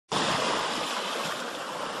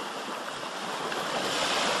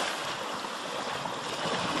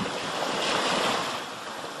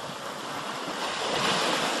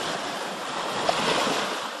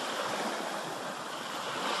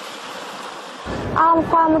ออม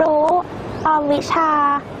ความรู้ออมวิชา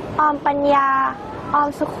ออมปัญญาออม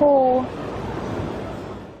สคูล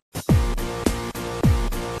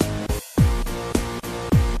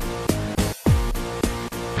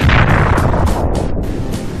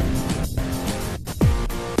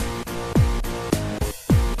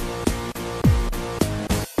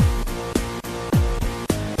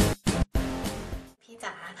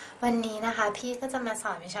วันนี้นะคะพี่ก็จะมาส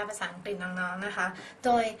อนวิชาภาษาอังกฤษน้องๆนะคะโด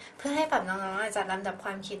ยเพื่อให้แบบน้องๆจัดลำดับคว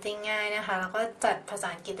ามคิดได้ง่ายนะคะแล้วก็จัดภาษา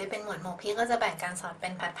อังกฤษได้เป็นหมวดหมู่พี่ก็จะแบ่งการสอนเป็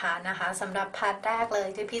นพาร์ทๆนะคะสำหรับพาร์ทแรกเลย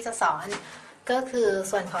ที่พี่จะสอนก็คือ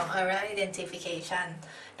ส่วนของ error identification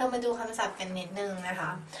เรามาดูคำศัพท์กันนิดนึงนะค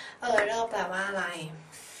ะ error แปลว่าอะไร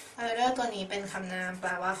error ตัวนี้เป็นคำนามแป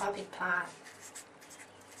ลว่าข้อผิดพลาด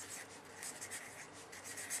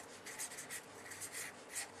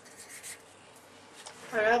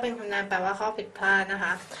error เป็นคำนามแปลว่าข้อผิดพลาดนะค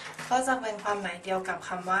ะก็จะเป็นความหมายเดียวกับค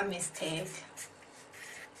ำว่า mistake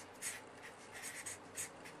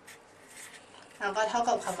แล้วก็เท่า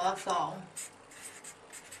กับคำว่า flaw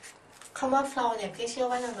คำว่า flaw เนี่ยพี่เชื่อ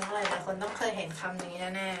ว่าน้องๆหลายคนต้องเคยเห็นคำนี้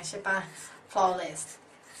แน่ๆใช่ปะ flawless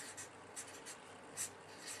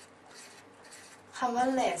คำว่า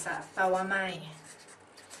less อะแปลว่าไม่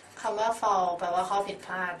คำว่า fall แปลว่าข้อผิดพ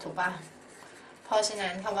ลาดถูกปะเพราะฉะ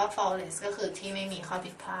นั้นคำว่า flawless ก็คือที่ไม่มีข้อ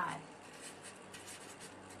ผิดพลาด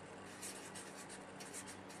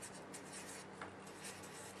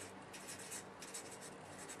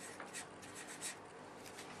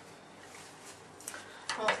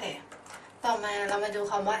โอเคต่อมาเรามาดู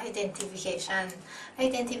คำว่า identification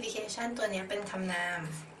identification ตัวนี้เป็นคำนาม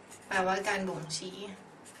แปลว่าการบ่งชี้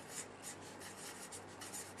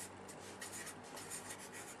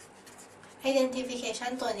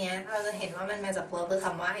identification ตัวนี้เราจะเห็นว่ามันมาจาก verb คือค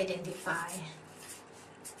ำว่า identify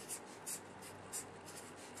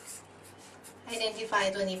identify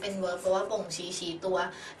ตัวนี้เป็น verb แปลว่าบ่งชี้ตัว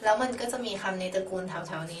แล้วมันก็จะมีคำในตระกูลแ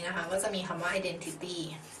ถวๆนี้นะคะก็จะมีคำว่า identity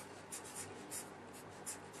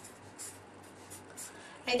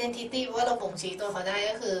identity ว่าเราบ่งชี้ตัวเขาได้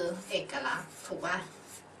ก็คือเอกลักษณ์ถูกป่ะ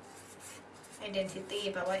identity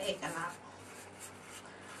แปลว่าเอกลักษณ์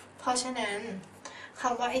เพราะฉะนั้นค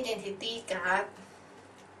ำว่า identity card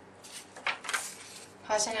เพ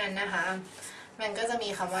ราะฉะนั้นนะคะมันก็จะมี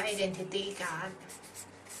คำว่า identity card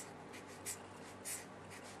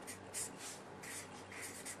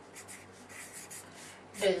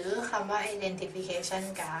หรือคำว่า identification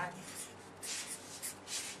card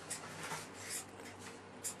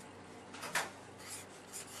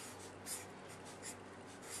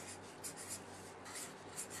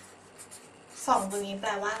สองตัวนี้แป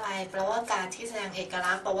ลว่าอะไรแปลว่าการที่แสดงเอก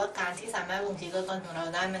ลักษณ์แปลว่าการที่สามารถบ่งชี้ตัวตนของเรา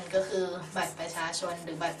ได้มันก็คือบัตรประชาชนห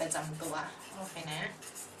รือบัตรประจำตัวโอเคนะ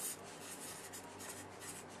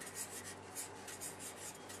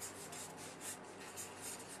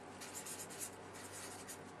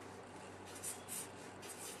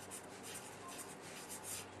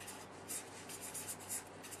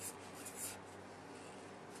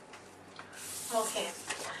โอเค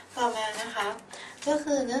ต่อมานะคะก็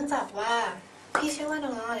คือเนื่องจากว่าพี่เชื่อว่าน้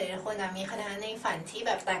องๆหลายๆคนมีคณะในฝันที่แ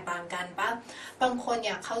บบแตกต่างกันปะบางคนอ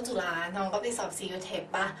ยากเข้าจุฬาน้องก็ไปสอบ CU-TEP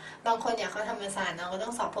ปะบางคนอยากเข้าธรรมศาสตร์น้องก็ต้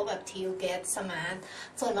องสอบพวกแบบ TU-GET Smart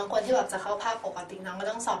ส่วนบางคนที่แบบจะเข้าภาคปกติน้องก็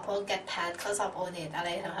ต้องสอบพวก GET-PAT เข้าสอบ O-NET อะไร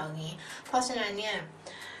แถวๆนี้เพราะฉะนั้นเนี่ย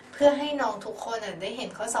เพื่อให้น้องทุกคนได้เห็น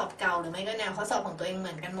ข้อสอบเก่าหรือไม่ก็แนวข้อสอบของตัวเองเห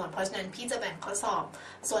มือนกันหมดเพราะฉะนั้นพี่จะแบ่งข้อสอบ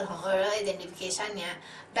ส่วนของ error identification เนี้ย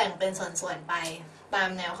แบ่งเป็นส่วนๆไปตาม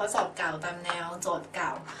แนวข้อสอบเก่าตามแนวโจทย์เก่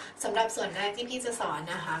าสำหรับส่วนแรกที่พี่จะสอน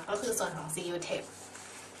นะคะก็คือส่วนของ CU-TEP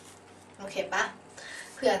โอเคปะ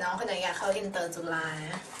เผื่อน้องคนไหนอยากเข้าอินเตอร์จุฬาน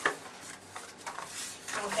ะ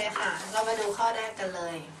โอเคค่ะเรามาดูข้อแรกกันเล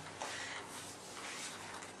ย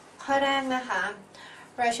ข้อแรกนะคะ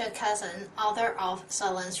Rachel Carson, author of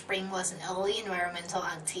Silent Spring, was an early environmental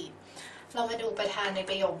activist. เรามาดูประธานใน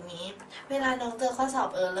ประโยคนี้เวลาน้องเจอข้อสอบ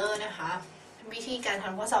error นะคะวิธีการท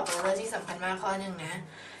ำข้อสอบ error ที่สำคัญมากข้อหนึ่งนะ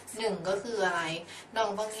หนึ่งก็คืออะไรน้อง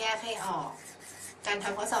ต้องแยกให้ออกการท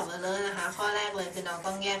ำข้อสอบ error นะคะข้อแรกเลยคือน้อง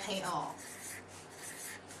ต้องแยกให้ออก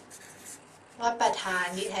ว่าประธาน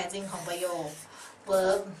ที่แท้จริงของประโยค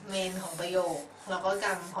verb main ของประโยคแล้วก็กร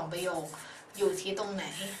รมของประโยคอยู่ที่ตรงไหน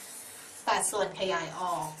ตัดส่วนขยายอ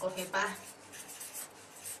อกโอเคปะ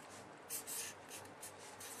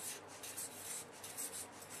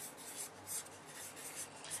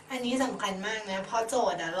อันนี้สำคัญมากนะเพราะโจ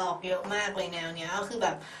ทย์หลอกเยอะมากเลยแนวเนี้ยก็คือแบ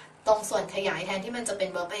บตรงส่วนขยายแทนที่มันจะเป็น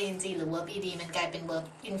verb ing หรือ verb ed มันกลายเป็น verb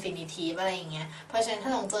infinitive อะไรอย่างเงี้ยเพราะฉะนั้นถ้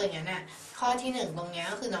าน้องเจออย่างนั้นนะข้อที่1ตรงเนี้ย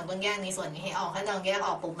ก็คือน้องต้องแยกในส่วนนี้ให้ออกถ้าน้องแยกอ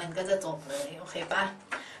อกปุ๊บมันก็จะจบเลยโอเคปะ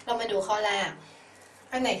เรามาดูข้อแรก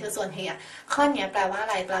อันไหนคือส่วนขยายข้อนี้แปลว่าอะ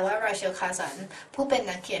ไรแปลว่าราเชลคาสันผู้เป็น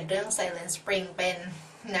นักเขียนเรื่อง Silent Spring เป็น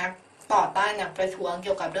นักต่อต้านนักประท้วงเ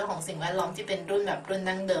กี่ยวกับเรื่องของสิ่งแวดล้อมที่เป็นรุ่นแบบรุ่น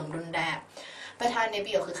ดั้งเดิมรุ่นแรกประธานในปร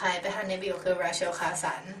ะโยคคือใครประธานในประโยคคือราเชลคา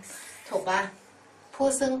สันถูกปะผู้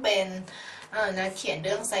ซึ่งเป็นนักเขียนเ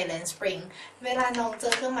รื่อง Silent Spring เวลาน้องเจ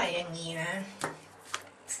อเครื่องหมายอย่างนี้นะ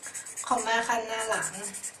คอมมาขั้นหน้าหลัง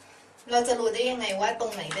เราจะรู้ได้ยังไงว่าตร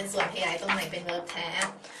งไหนเป็นส่วนขยายตรงไหนเป็นเวิร์บแท้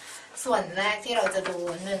ส่วนแรกที่เราจะดู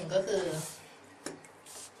หนึ่งก็คือ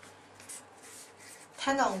ถ้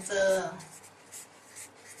าน้องเจอ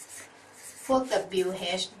พวก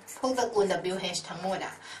WH พวกตระกูล WH ทั้งหมดอ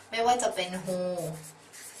ะไม่ว่าจะเป็น who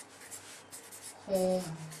whom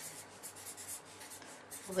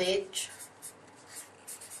which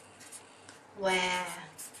where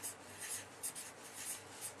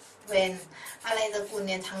when อะไรตระกูลเ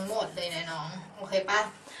นี่ยทั้งหมดเลยนะน้องโอเคปะ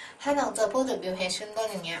ถ้าน้องเจอพวก WH ขึ้นต้น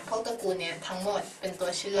อย่างเงี้ยพวกตระกูลเนี่ยทั้งหมดเป็นตัว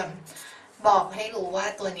เชื่อมบอกให้รู้ว่า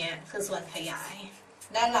ตัวเนี้ยคือส่วนขยาย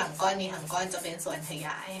ด้านหลังก้อนนี้ทั้งก้อนจะเป็นส่วนขย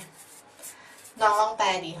ายน้องลองแปล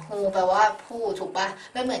ดิ who แปลว่าผู้ถูกปะ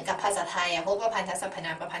ไม่เหมือนกับภาษาไทยอะพวกประพันธสรรพน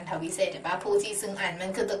ามประพันธวิเศษเห็นปะผู้ที่ซึ่งอันมั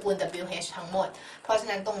นคือตระกูล WH ทั้งหมดเพราะฉะ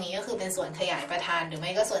นั้นตรงนี้ก็คือเป็นส่วนขยายประธานหรือไ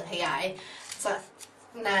ม่ก็ส่วนขยาย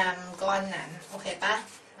นามก้อนนั้นโอเคปะ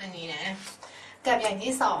อันนี้นะกับอย่าง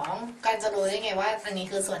ที่สองการจะรู้ได้ไงว่าอันนี้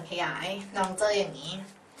คือส่วนขยายน้องเจออย่างนี้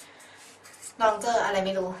น้องเจออะไรไ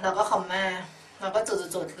ม่รู้แล้วก็คอมมาแล้วก็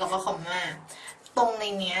จุดๆแล้วก็คอมมาตรงใน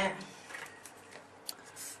เนี้ย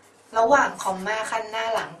ระหว่างคอมมาขั้นหน้า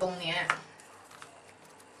หลังตรงเนี้ย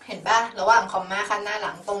เห็นปะระหว่างคอมมาขั้นหน้าห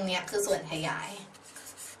ลังตรงเนี้ยคือส่วนขยาย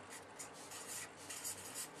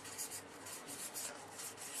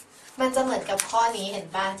มันจะเหมือนกับข้อนี้เห็น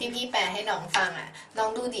ปะที่พี่แปลให้น้องฟังอ่ะน้อง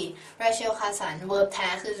ดูดิ Rachel Carson verb แท้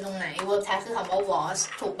คือตรงไหน verb แท้คือคำว่า was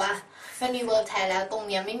ถูกปะมันมี verb แท้แล้วตรงเ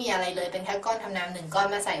นี้ยไม่มีอะไรเลยเป็นแค่ก้อนทำนามหนึ่งก้อน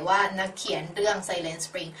มาใส่ว่านักเขียนเรื่อง Silent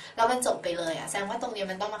Spring แล้วมันจบไปเลยอ่ะแสดงว่าตรงเนี้ย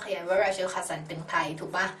มันต้องมาขยายว่า Rachel Carson เป็นใครถู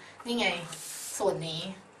กปะนี่ไงส่วนนี้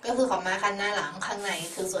ก็คือคอมมาขั้นหน้าหลังข้างใน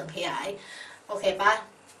คือส่วนขยายโอเคปะ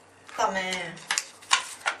ต่อมา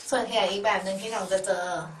ส่วนขยายอีกแบบหนึ่งที่น้องจะเจอ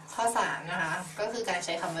ข้อ3นะคะก็คือการใ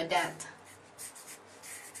ช้คำว่า that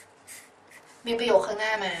มีประโยคข้างหน้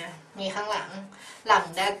ามามีข้างหลัง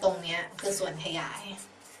that ตรงเนี้ยคือส่วนขยาย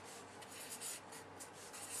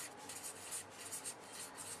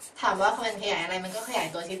ถามว่ามันขยายอะไรมันก็ขยาย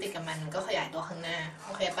ตัวที่ติดกับมันก็ขยายตัวข้างหน้าโ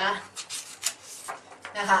อเคปะ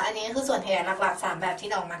นะคะอันนี้คือส่วนขยายหลักๆ3แบบที่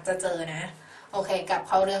น้องมักจะเจอนะโอเคกลับเ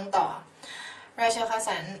ข้าเรื่องต่อRachel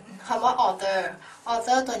Carson คำว่า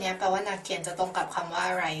author ตัวนี้แปลว่านักเขียนจะตรงกับคำว่า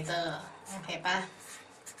writer โอเคปะ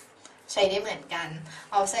ใช้ได้เหมือนกัน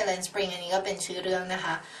of Silent Spring อันนี้ก็เป็นชื่อเรื่องนะค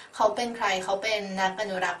ะเขาเป็นใครเขาเป็นนักอ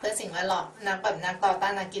นุรักษ์เพื่อสิ่งแวดล้อมนักต่อต้า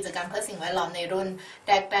นนักกิจกรรมเพื่อสิ่งแวดล้อมในรุ่นแ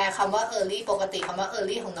รกๆคำว่า early ปกติคำว่า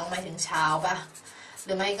early ของน้องหมายถึงเช้าปะห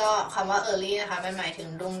รือไม่ก็คำว่า early นะคะมันหมายถึง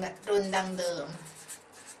รุ่นดั้งเดิม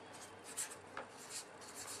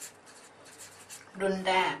รุ่น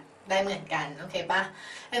แรกได้เหมือนกันโอเคปะ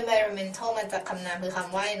environmental มันจากคำนามคือค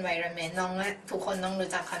ำว่า environment น้องทุกคนต้องรู้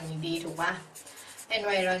จักคำนี้ดีถูกปะ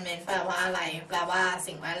environment แปลว่าอะไรแปลว่า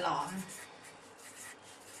สิ่งแวดล้อม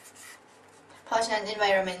เพราะฉะนั้น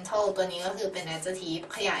environmental ตัวนี้ก็คือเป็น adjective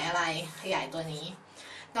ขยายอะไรขยายตัวนี้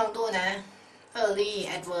ลองดูนะ early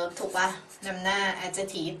adverb ถูกปะนำหน้า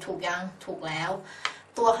adjective ถูกยังถูกแล้ว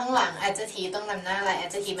ตัวข้างหลัง adjective ต้องนำหน้าอะไร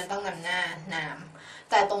adjective มันต้องนำหน้านาม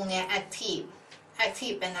แต่ตรงเนี้ย active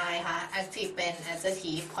เป็นอะไรคะ active เป็น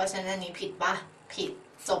adjective เพราะฉะนั้นอันนี้ผิดปะผิด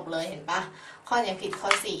จบเลยเห็นปะข้อนี้ผิดข้อ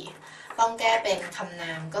4ต้องแก้เป็นคำน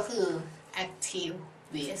ามก็คือ active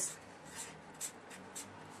with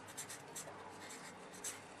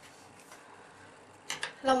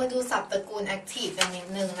เรามาดูศัพท์ตระกูล active กันนิด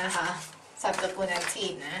นึงนะคะศัพท์ตระกูล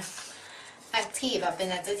active นะ active แบบเป็น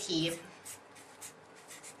adjective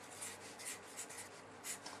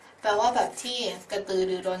แปลว่าแบบที่กระตือ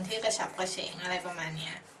รือร้นที่กระฉับกระเฉงอะไรประมาณ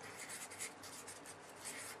นี้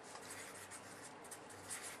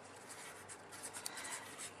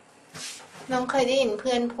น้องเคยได้ยินเ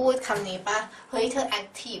พื่อนพูดคำนี้ปะเฮ้ยเธอแอค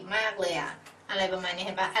ทีฟมากเลยอะอะไรประมาณนี้เ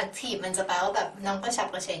ห็นปะแอคทีฟมันจะแปลว่าแบบน้องกระฉับ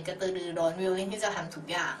กระเฉงกระตือรือร้นวิววิ่งที่จะทำทุก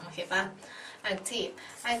อย่างโอเคปะแอค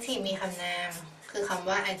ทีฟมีคำนามคือคำ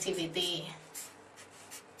ว่า activity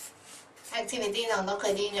activity น้องต้องเค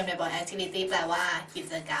ยได้ยินกันบ่อย activity แปลว่ากิ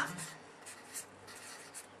จกรรม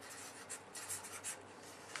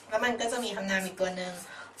แล้วมันก็จะมีคำนามอีกตัวหนึ่ง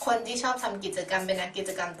คนที่ชอบทำกิจกรรมเป็นนักกิจ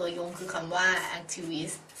กรรมตัวยงคือคำว่า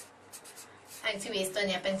activist ตัว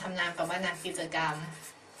นี้เป็นคำนามแปลว่านักกิจกรรม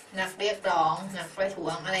นักเรียกร้องนักประท้ว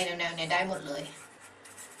งอะไรแนวๆเนี่ยได้หมดเลย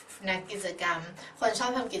นักกิจกรรมคนชอ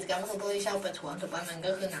บทำกิจกรรมก็คือผู้ที่ชอบประท้วงถูกป่ะมัน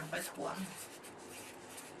ก็คือนักประท้วง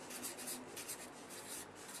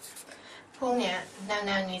พวกเนี้ยแ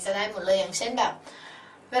นวนี้จะได้หมดเลยอย่างเช่นแบบ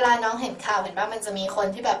เวลาน้องเห็นข่าวเห็นป่ะมันจะมีคน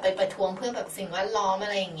ที่แบบไปประท้วงเพื่อแบบสิ่งแวดล้อมอะ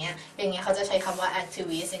ไรอย่างเงี้ยเขาจะใช้คำว่า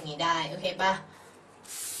activist อย่างนี้ได้โอเคป่ะ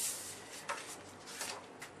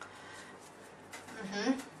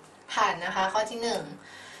ผ่านนะคะข้อที่1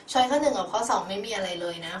ช้อยข้อ1กับข้อ2ไม่มีอะไรเล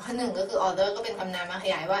ยนะข้อ1ก็คือ order ก็เป็นคำนามมาข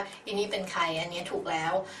ยายว่าอันนี้เป็นใครอันนี้ถูกแล้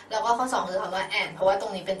วแล้วก็ข้อ2คือคำว่า and เพราะว่าตร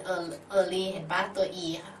งนี้เป็น early เห็นป่ะตัว e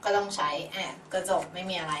ก็ต้องใช้ and ก็จบไม่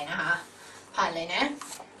มีอะไรนะคะผ่านเลยนะ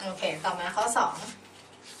โอเคต่อมาข้อ2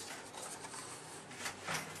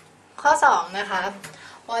นะคะ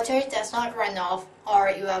Water does not run off or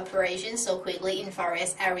evaporation so quickly in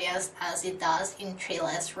forest areas as it does in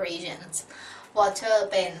treeless regions Water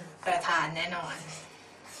เป็นประธานแน่นอน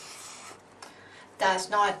does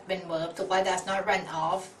not เป็น verb ถูกว่า does not run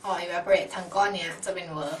off or evaporate ทั้งก้อนเนี้ยจะเป็น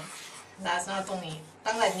verb does not ตรงนี้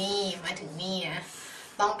ตั้งแต่นี่มาถึงนี่นะ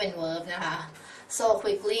ต้องเป็น verb นะคะ so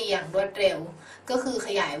quickly อย่างรวดเร็วก็คือข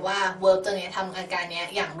ยายว่า verb ตัวนี้ทำอาการเนี้ย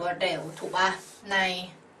อย่างรวดเร็วถูกป่ะใน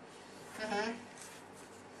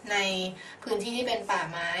พื้นที่ที่เป็นป่า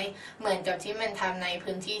ไม้เหมือนกับที่มันทำใน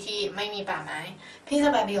พื้นที่ที่ไม่มีป่าไม้พี่จะ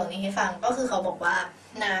แปลประโยคนี้ให้ฟังก็คือเขาบอกว่า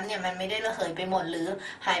น้ำเนี่ยมันไม่ได้ระเหยไปหมดหรือ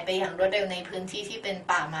หายไปอย่างรวดเร็วในพื้นที่ที่เป็น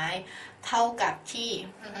ป่าไม้เท่ากับที่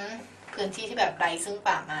พื้นที่ที่แบบไร้ซึ่ง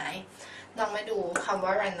ป่าไม้ลองมาดูคำว่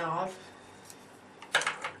า run off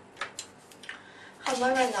คำว่า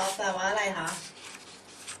run off แปลว่าอะไรคะ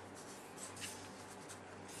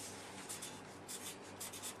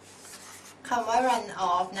คำว่า run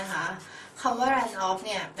off นะคะคำว่า run off เ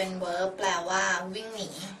นี่ยเป็น verb แปลว่าวิ่งหนี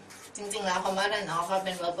จริงๆแล้วคำว่า run off เ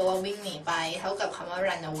ป็น verb แปลว่าวิ่งหนีไปเท่ากับคำว่า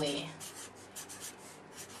run away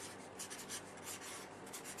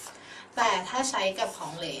แต่ถ้าใช้กับขอ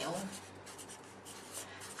งเหลว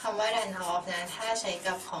คำว่า run off นะถ้าใช้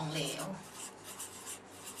กับของเหลว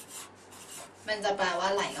มันจะแปลว่า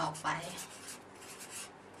ไหลออกไป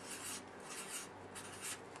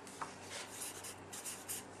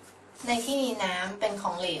ในที่นี้น้ำเป็นข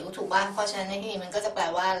องเหลวถูกป่ะเพราะฉะนั้นในที่นี้มันก็จะแปล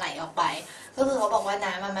ว่าไหลออกไปก็คือเขาบอกว่า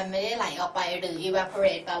น้ำมันไม่ได้ไหลออกไปหรือ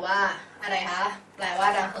evaporate แปลว่าอะไรคะแปลว่า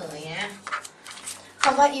ระเหยเนี่ยค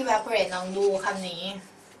ำว่า evaporate ลองดูคำนี้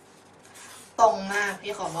ตรงมาก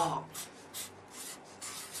พี่ขอบอก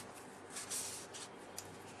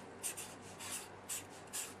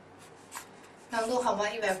ลองดูคำว่า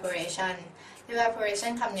evaporation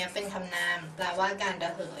คำนี้เป็นคำนามแปลว่าการร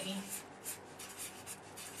ะเหย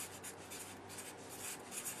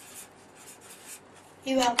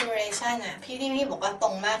evaporation อ่ะพี่บอกว่าตร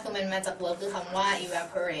งมากคือมันมาจาก verb คือคำว่า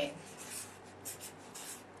evaporate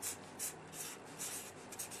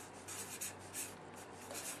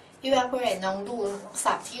น้องดู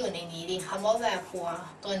ศัพท์ที่อยู่ในนี้ดิคำว่า vapor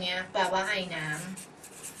ตัวเนี้ยแปลว่าไอน้ำ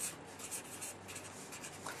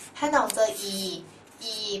ถ้าน้องเจอ e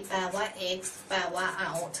แปลว่า x แปลว่า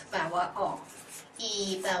out แปลว่าออก e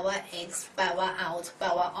แปลว่า x แปลว่า out แปล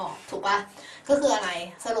ว่าออกถูกป่ะก็คืออะไร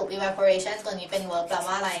สรุป evaporation ตัวนี้เป็น verb แปล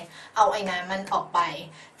ว่าอะไรเอาไอ้น้ำมันออกไป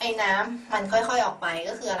ไอ้น้ำมันค่อยๆออกไป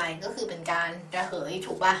ก็คืออะไรก็คือเป็นการระเหย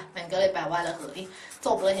ถูกป่ะมันก็เลยแปลว่าระเหยจ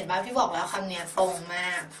บเลยเห็นป่ะพี่บอกแล้วคำเนี้ยตรงม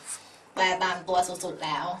ากแปลตามตัวสุดๆแ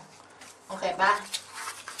ล้วโอเคป่ะ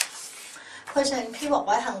เพราะฉะนั้นพี่บอก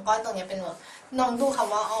ว่าทางก้อนตรงนี้เป็น verb น้องดูค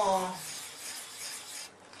ำว่า or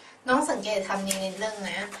น้องสังเกตคำนี้นิดนึง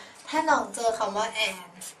นะถ้าน้องเจอคำว่า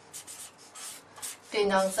and หรือ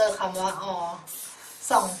น้องเจอคำว่า or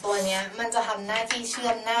สองตัวเนี้ยมันจะทำหน้าที่เชื่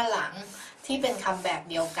อมหน้าหลังที่เป็นคำแบบ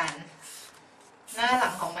เดียวกันหน้าหลั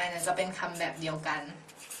งของมันจะเป็นคำแบบเดียวกัน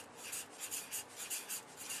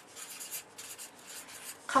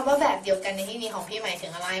คำว่าแบบเดียวกันในที่นี้ของพี่หมายถึ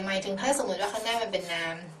งอะไรหมายถึงถ้าสมมติว่าข้างหน้ามันเป็นนา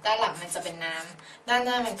มด้านหลังมันจะเป็นนามด้านห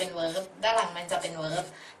น้ามันเป็น verb ด้านหลังมันจะเป็น verb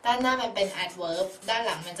ด้านหน้ามันเป็น adverb ด้านห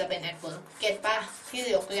ลังมันจะเป็น adverb เก็ตป่ะพี่จ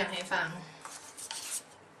ะยกตัวอย่างให้ฟัง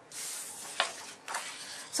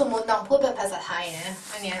สมมติน้องพูดเป็นภาษาไทยนะ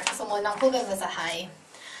อันเนี้ยสมมติน้องพูดเป็นภาษาไทย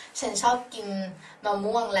ฉันชอบกินมะ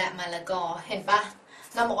ม่วงและมะละกอเห็นป่ะ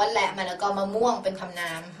น้องบอกว่าและมะละกอมะม่วงเป็นคำน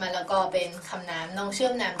ามมะละกอเป็นคำนามน้องเชื่อ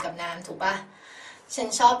มนามกับนามถูกป่ะฉัน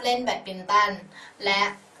ชอบเล่นแบดมินตันและ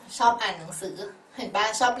ชอบอ่านหนังสือเห็นปะ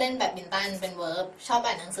ชอบเล่นแบดมินตันเป็น verb ชอบ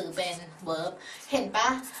อ่านหนังสือเป็น verb เห็นปะ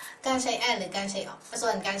การใช้ and หรือการใช้ส่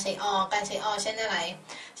วนการใช้ or เช่นอะไร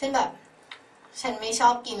เช่นแบบฉันไม่ชอ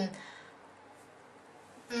บกิน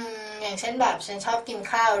อย่างเช่นแบบฉันชอบกิน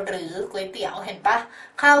ข้าวหรือก๋วยเตี๋ยวเห็นปะ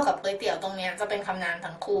ข้าวกับก๋วยเตี๋ยวตรงนี้จะเป็นคำนาม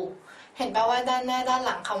ทั้งคู่เห็นปะว่าด้านหน้าด้านห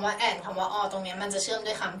ลังคำว่า and คำว่า or ตรงนี้มันจะเชื่อม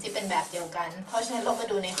ด้วยคำที่เป็นแบบเดียวกันเพราะฉะนั้นเรามา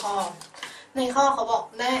ดูในข้อเขาบอก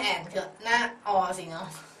หน้า and คือหน้า or สิเนาะ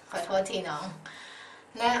ขอโทษทีน้อง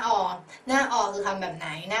หน้าอคือคำแบบไหน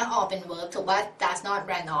หน้าอเป็น verb ถูกว่า does not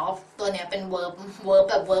run off ตัวเนี้ยเป็น verb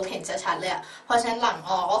แบบ verb เห็นชัดๆเลยอะเพราะฉะนั้นหลัง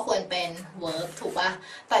ก็ควรเป็น verb ถูกป่ะ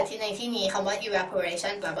แต่ที่ในที่นี้คำว่า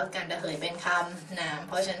evaporation แปลว่าการระเหยเป็นคำนามเ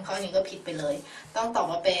พราะฉะนั้นข้อนี้ก็ผิดไปเลยต้องตอบ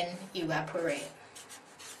ว่าเป็น evaporate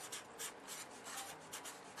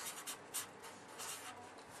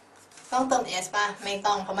ต้องเติม s ป่ะไม่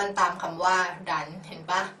ต้องเพราะมันตามคำว่า run เห็น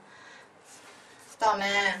ป่ะต่อม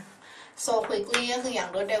า so quickly ก็คืออย่าง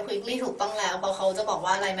รวดเร็ว quickly ถูกต้องแล้วเพราะเขาจะบอก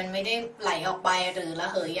ว่าอะไรมันไม่ได้ไหลออกไปหรือระ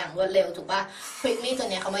เหยอย่างรวดเร็วถูกป่ะ quickly ตัว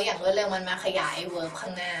เนี้ยคำว่าอย่างรวดเร็วมันมาขยาย verb ข้า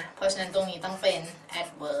งหน้าเพราะฉะนั้นตรงนี้ต้องเป็น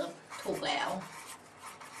adverb ถูกแล้ว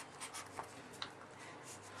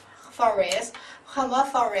forest คำว่า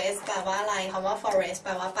forest แปลว่าอะไรคำว่า forest แป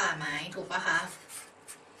ลว่าป่าไม้ถูกป่ะคะ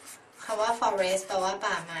คำว่า forest แปลว่า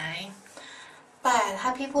ป่าไม้แต่ถ้า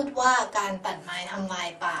พี่พูดว่าการตัดไม้ทำลาย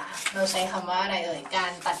ป่าเราใช้คำว่าอะไรเอ่ยกา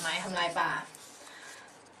รตัดไม้ทำลายป่า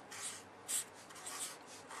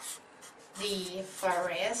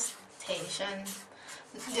deforestation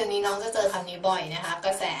เดี๋ยวนี้น้องจะเจอคำนี้บ่อยนะคะก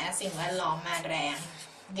ระแสสิ่งแวดล้อมมาแรง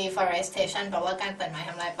deforestation แปลว่าการตัดไม้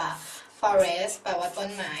ทำลายป่า forest แปลว่าต้น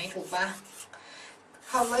ไม้ถูกปะ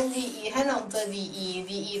คำว่า de ถ้าน้องเจอ de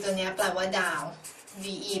ตัวนี้แปลว่าดาว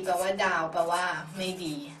de แปลว่าดาวแปลว่าไม่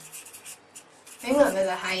ดีไม่เหมือนภา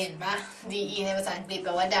ษาไทยเห็นปะ de ในภาษาอังกฤษแป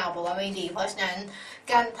ลว่าดาวแปลว่าไม่ดีเพราะฉะนั้น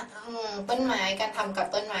การต้นไม้การทำกับ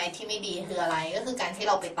ต้นไม้ที่ไม่ดีคืออะไรก็คือการที่เ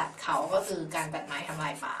ราไปตัดเขาก็คือการตัดไม้ทำลา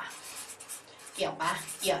ยป่าเกี่ยวปะ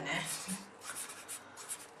เกี่ยวนะ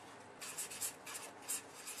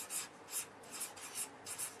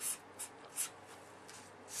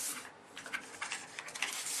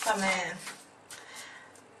ต่อมา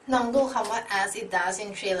น้องดูคำว่า as it does in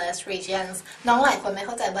treeless regions น้องหลายคนไม่เ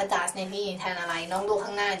ข้าใจว่า does ในที่นี้แทนอะไรน้องดูข้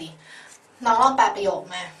างหน้าดิน้องลองแปลประโยค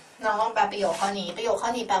มาน้องลองแปลประโยคข้อนี้แป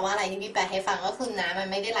ลว่าอะไรที่พี่แปลให้ฟังก็คือน้ำมัน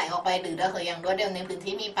ไม่ได้ไหลออกไปหรือระเหยอย่างรวดเร็วในพื้น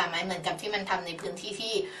ที่มีป่าไม้เหมือนกับที่มันทำในพื้นที่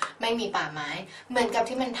ที่ไม่มีป่าไม้เหมือนกับ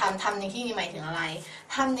ที่มันทำในที่นี้หมายถึงอะไร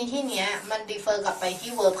ทำในที่นี้มัน refer กลับไป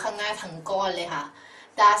ที่ verb ข้างหน้าทั้งก้อนเลยค่ะ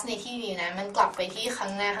does ในที่นี้นะมันกลับไปที่ข้า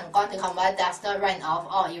งหน้าทั้งก้อนคือคำว่า does not run off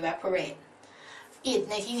or evaporate it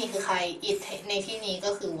ในที่นี้คือใคร it ในที่นี้ก็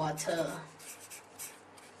คือ water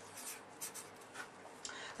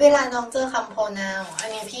เวลาน้องเจอคำ pronoun อัน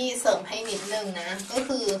นี้พี่เสริมให้นิดนึงนะก็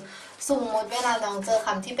คือสมมติเวลาน้องเจอค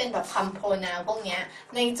ำที่เป็นแบบคำ pronoun พวกเนี้ย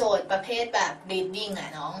ในโจทย์ประเภทแบบ reading อ่ะ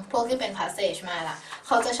น้องพวกที่เป็น passage มาล่ะเ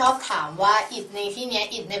ขาจะชอบถามว่า it ในที่เนี้ย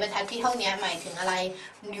it ในบรรทัดที่เท่านี้หมายถึงอะไร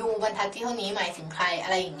you บรรทัดที่เท่านี้หมายถึงใครอะ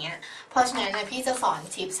ไรอย่างเงี้ยเพราะฉะนั้นนะพี่จะสอน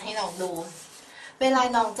tips ให้น้องดูเวลา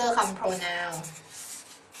น้องเจอคำ pronoun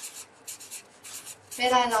เว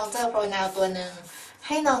ลาน้องเจอ pronoun ตัวหนึ่งใ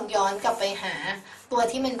ห้น้องย้อนกลับไปหาตัว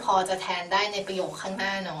ที่มันพอจะแทนได้ในประโยคข้างหน้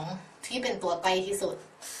าน้องที่เป็นตัวใกล้ที่สุด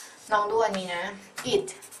น้องดูอันนี้นะ it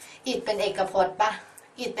เป็นเอกพจน์ปะ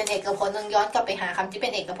it เป็นเอกพจน์น้องย้อนกลับไปหาคำที่เป็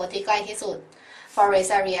นเอกพจน์ที่ใกล้ที่สุด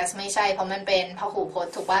forest areas ไม่ใช่เพราะมันเป็นพหูพจ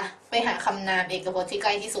น์ถูกปะไปหาคำนามเอกพจน์ที่ใก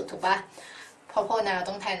ล้ที่สุดถูกปะเพราะ pronoun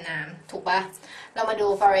ต้องแทนนามถูกปะเรามาดู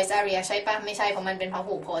forest area ใช่ปะไม่ใช่เพราะมันเป็นพ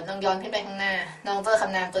หูพจน์น้องย้อนขึ้นไปข้างหน้าน้องเจอค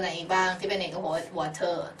ำนามตัวไหนอีกบ้างที่เป็นเอกพจน์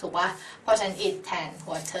water ถูกปะเพราะฉะนั้น it แทน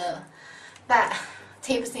water แต่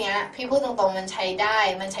ทิปเนี้ยพี่พูดตรงๆมันใช้ได้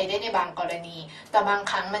ในบางกรณีแต่บาง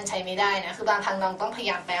ครั้งมันใช้ไม่ได้นะคือบางครั้งน้องต้องพยา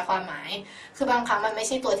ยามแปลความหมายคือบางครั้งมันไม่ใ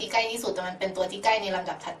ช่ตัวที่ใกล้ที่สุดแต่มันเป็นตัวที่ใกล้ในลำ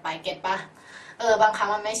ดับถัดไปเก็ตปะบางครั้ง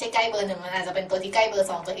มันไม่ใช่ใกล้เบอร์ 1มันอาจจะเป็นตัวที่ใกล้เบอร์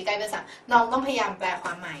 2ตัวที่ใกล้เบอร์ 3น้องต้องพยายามแปลคว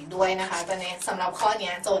ามหมายด้วยนะคะตอนนี้สำหรับข้อ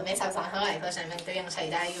นี้โจทย์ไม่ซับซ้อนเท่าไหร่เพราะฉะนั้นมันก็ยังใช้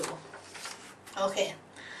ได้อยู่โอเค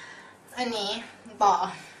อันนี้บอก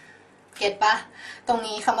เก็ตปะตรง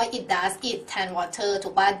นี้คำว่า it does it แทน water ถู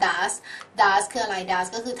กปะ does คืออะไร does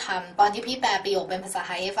ก็คือทำตอนที่พี่แปลประโยคเป็นภาษาไ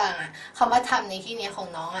ทยให้ฟังอะคำว่าทำในที่นี้ของ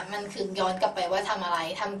น้องอะมันคือย้อนกลับไปว่าทำอะไร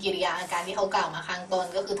ทำกิริยาอาการที่เขากล่าวมาข้างต้น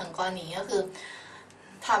ก็คือทั้งข้อนี้ก็คือ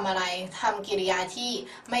ทำอะไรทำกิริยาที่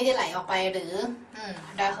ไม่ได้ไหลออกไปหรือ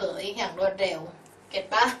ระเหยอย่างรวดเร็วเก็ต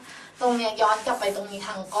ปะตรงเนี้ยย้อนกลับไปตรงนี้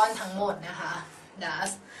ทั้งก้อนทั้งหมดนะคะ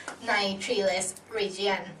does ใน treeless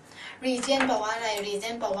region region แปลว่าอะไร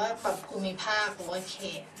region แปลว่าแบบภูมิภาคหรือว่าเข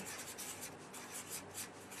ต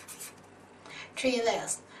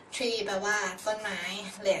treeless tree แปลว่าต้นไม้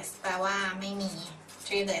less แปลว่าไม่มี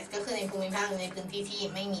treeless ก็คือในภูมิภาคในพื้นที่ที่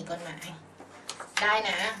ไม่มีต้นไม้ได้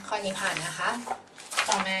นะข้อนี้ผ่านนะคะ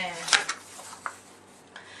ต่อมา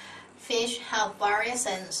fish have various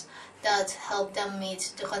senses that help them meet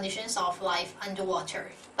the conditions of life underwater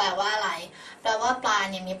แปลว่าอะไรแปลว่าปลา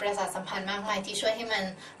เนี่ยมีประสาทสัมพันธ์มากมายที่ช่วยให้มัน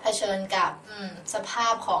เผชิญกับสภา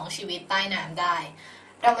พของชีวิตใต้น้ำได้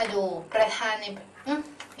เรามาดูประธานใน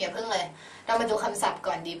อย่าเพิ่งเลยเรามาดูคำศัพท์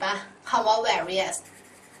ก่อนดีปะคำว่า various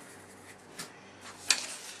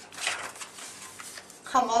ค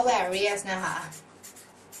คำว่า various นะคะ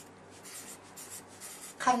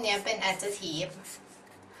คำนี้เป็น adjective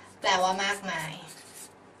แปลว่ามากมาย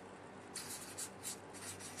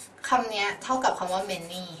คำนี้เท่ากับคำว่า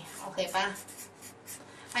many โอเคปะ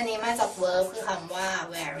อันนี้มาจาก verb คือคำว่า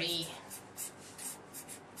vary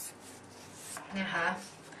นะคะ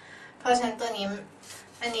เพราะฉะนั้นตัวนี้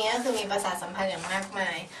อันนี้ก็คือมีประสาทสัมพันธ์อย่างมากมา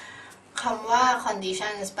ยคำว่า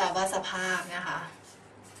conditions แปลว่าสภาพนะคะ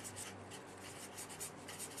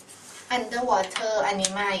underwater อัน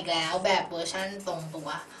นี้มาอีกแล้วแบบเวอร์ชันตรงตัว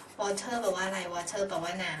water แปลว่าอะไร water แปลว่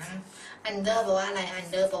าน้ำ under แปลว่าอะไร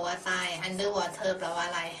under แปลว่าใต้ underwater แปลว่า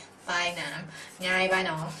อะไรใต้น้ำง่ายป่ะ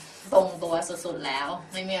น้องตรงตัวสุดๆแล้ว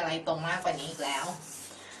ไม่มีอะไรตรงมากกว่านี้อีกแล้ว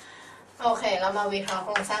โอเคเรามาวิเคราะห์โค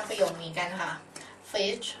รงสร้างประโยคนี้กันค่ะ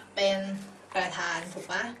fish เป็นประธานถูก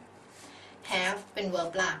ปะ have เป็น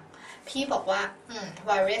verb หลักพี่บอกว่า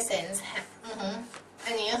various sense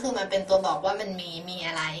อันนี้ก็คือมันเป็นตัวบอกว่ามันมี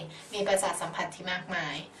อะไรมีประสาทสัมผัสที่มากมา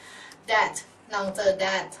ย that น้องเจอ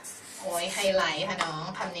that โอ้ยไฮไลท์ค่ะน้อง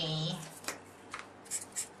คำนี้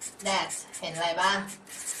that เห็นอะไรบ้าง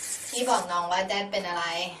พี่บอกน้องว่า that เป็นอะไร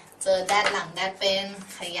เจอ that หลัง that เป็น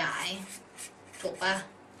ขยายถูกปะ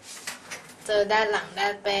เจอ that หลัง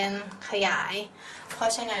that เป็นขยายเพรา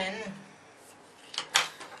ะฉะนั้น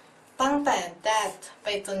ตั้งแต่ that ไป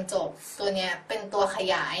จนจบตัวเนี้ยเป็นตัวข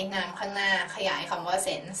ยายนามข้างหน้าขยายคำว่า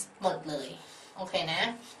sense หมดเลยโอเคนะ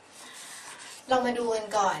เรามาดูกัน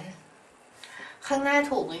ก่อนข้างหน้า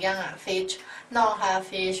ถูกหรือยังอ่ะ fish น้องคะ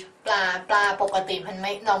fish ปลาปกติมันไ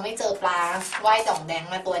ม่น้องไม่เจอปลาว่ายด่องแดง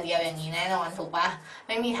มาตัวเดียวอย่างนี้แน่นอนถูกปะไ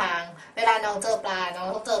ม่มีทางเวลาน้องเจอปลาน้อง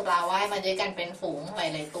ต้องเจอปลาว่ายมาด้วยกันเป็นฝูงหล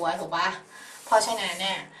ายๆตัวถูกปะเพราะฉะนั้นเ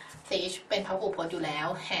นี่ย fish เป็นพหูพจน์อยู่แล้ว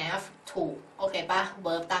have ถูกโอเคปะ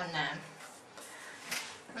verb ตามน้ำ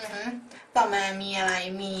ต่อมามีอะไร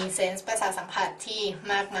มีเซนส์ประสาทสัมผัสที่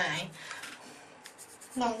มากมาย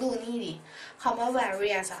ลองดูนี่ดิคำว่า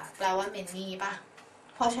various แปลว่า many ป่ะ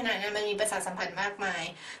เพราะฉะนั้นมันมีประสาทสัมผัสมากมาย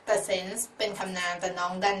แต่ sense เป็นคำนามแต่น้อ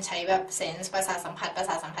งดันใช้แบบ sense ประสาทสัมผั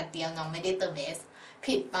สเดียวน้องไม่ได้เติม s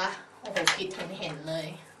ผิดป่ะโอ้โหผิดเห็นเลย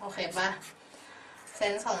โอเคป่ะ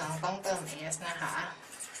sense ของน้องต้องเติม s นะคะ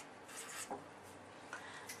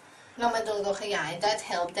เรามาดูตัวขยาย that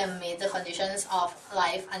help them meet the conditions of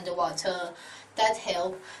life underwater that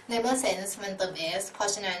help ในเมื่อ sense มันเติม s เพรา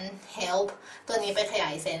ะฉะนั้น help ตัวนี้ไปขยา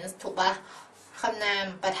ย sense ถูกปะคำนาม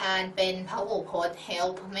ประธานเป็นพหูพจน์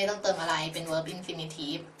help ไม่ต้องเติมอะไรเป็น verb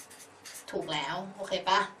infinitive ถูกแล้วโอเค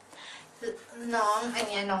ปะน้องอัน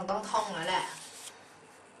นี้น้องต้องท่องแล้วแหละ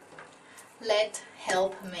let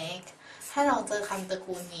help make ถ้าน้องเจอคำตระ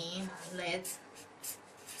กูลนี้ let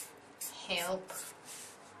help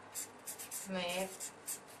make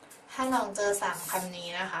ถ้าน้องเจอ3คำนี้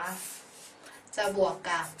นะคะจะบวก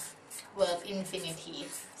กับ verb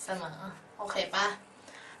infinitive เสมอโอเคปะ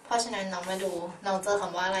เพราะฉะนั้นน้องมาดูน้องเจอค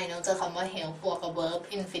ำว่าอะไรน้องเจอคำว่า help บวกกับ verb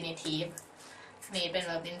infinitive มีเป็น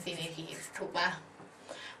verb infinitive ถูกปะ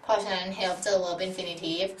เพราะฉะนั้น help เจอ verb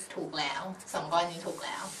infinitive ถูกแล้ว2ก้อนนี้ถูกแ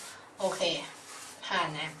ล้วโอเคผ่าน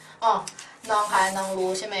นะอ๋อน้องคะน้อง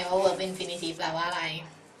รู้ใช่ไหมว่า verb infinitive แปลว่าอะไร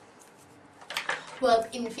verb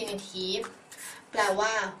infinitive แปลว่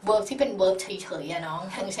า verb ที่เป็น verb เฉยๆอะน้อง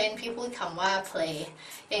อย่างเช่นพี่พูดคำว่า play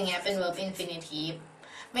อย่างเงี้ยเป็น verb infinitive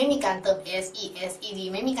ไม่มีการเติม s es ed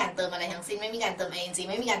ไม่มีการเติมอะไรทั้งสิ้นไม่มีการเติม ing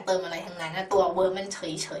ไม่มีการเติมอะไรทั้งนั้นนะตัว verb มันเฉ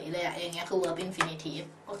ยๆเลยอะอย่างเงี้ยคือ verb infinitive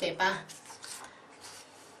โอเคปะ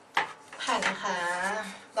ผ่านนะคะ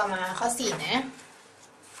ต่อมาข้อ4นะ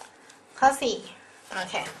ข้อ4โอ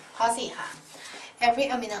เคข้อ4ค่ะEvery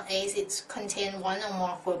amino acid contains one or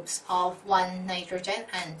more groups of 1 nitrogen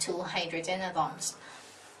and 2 hydrogen atoms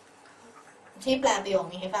ที่แปลประโยค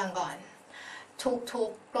นี้ให้ฟังก่อนทุก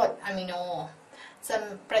กรดอะมิโนจะ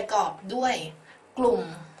ประกอบด้วยกลุ่ม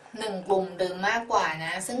1กลุ่มหรือมากกว่าน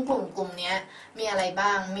ะซึ่งกลุ่มนี้มีอะไรบ้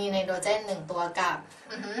างมีไนโตรเจน1ตัวกับ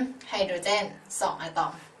ไฮโดรเจน2อะตอ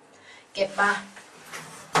มเก็บปะ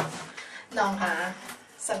น้องคะ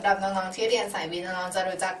สำหรับน้องๆที่เรียนสายวิทย์น้องๆจะ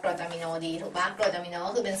รู้จักกรดอะมิโนดีถูกปะกรดอะมิโน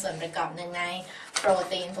ก็คือเป็นส่วนประกอบหนึ่งในโปร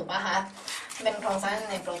ตีนถูกปะคะเป็นโครงสร้าง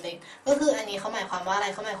ในโปรตีนก็คืออันนี้เขาหมายความว่าอะไร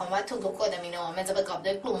เขาหมายความว่าทุกๆกรดอะมิโนมันจะประกอบ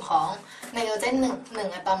ด้วยกลุ่มของไนโตรเจน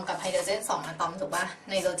1อะตอมกับไฮโดรเจน2อะตอมถูกปะ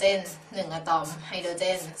ไนโตรเจน1อะตอมไฮโดรเจ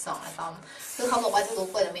น2อะตอมคือเขาบอกว่าทุก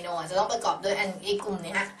ๆกรดอะมิโนจะต้องประกอบด้วยอีกกลุ่ม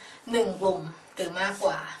นี้1กลุ่มหรือมากก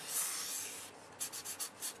ว่า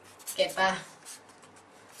เก็ตปะ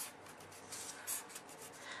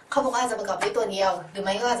เขาบอกว่าอาจจะประกอบด้วยตัวเดียวหรือไ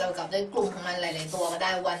ม่ก็อาจจะประกอบด้วยกลุ่มของมันหลายๆตัวก็ได้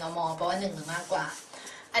one or more เพราะว่า1หรือมากกว่า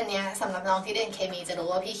อันเนี้ยสำหรับน้องที่เรียนเคมีจะรู้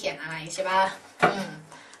ว่าพี่เขียนอะไรใช่ป่ะ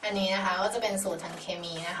อันนี้นะคะก็จะเป็นสูตรทางเค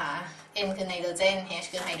มีนะคะ N คือไนโตรเจน H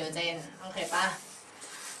คือไฮโดรเจนโอเคป่ะ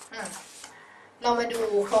เรามาดู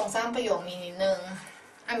โครงสร้างประโยคนี้นิดนึง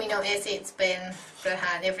amino acids เป็นประธ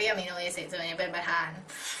าน every amino acid จะเป็นประธาน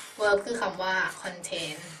verb คือคำว่า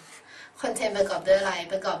contain ประกอบด้วยอะไร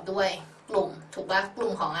ประกอบด้วยกลุ่มถูกปะกลุ่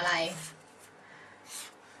มของอะไร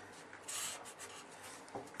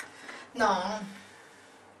น้อง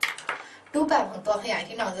รูปแบบของตัวขยาย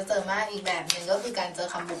ที่น้องจะเจอมากอีกแบบหนึ่งก็คือการเจอ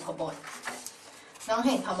คำบุพบทน้องเ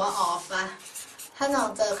ห็นคำว่า of ปะถ้าน้อง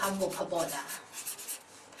เจอคำบุพบทอะ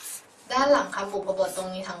ด้านหลังคำบุพบทตรง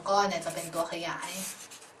นี้ทั้งก้อนเนี่ยจะเป็นตัวขยาย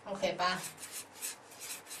โอเคปะ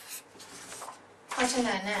เพราะฉะ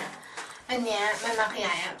นั้นน่ะอันเนี้ยมันมาขย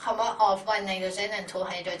ายคำว่า of one nitrogen and two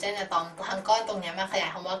hydrogen atom ทั้งก้อนตรงเนี้ยมาขยาย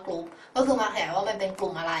คำว่ากลุ่มก็คือมาขยายว่ามันเป็นก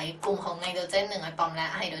ลุ่มอะไรกลุ่มของไนโตรเจน1อะตอมและ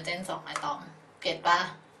ไฮโดรเจน2อะตอมเก็ตปะ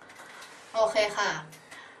โอเคค่ะ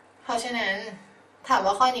เพราะฉะนั้นถาม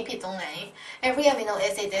ว่าข้อนี้ผิดตรงไหน every amino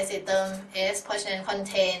acid เติม s เพราะฉะนั้น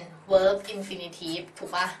contain verb infinitive ถูก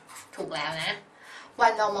ปะถูกแล้วนะ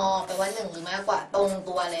one or more แปลว่า1หรือมากกว่าตรง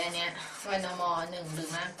ตัวเลยอันเนี้ย one or more 1หรือ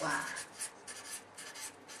มากกว่า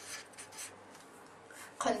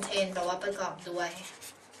contain แปลว่าประกอบด้วย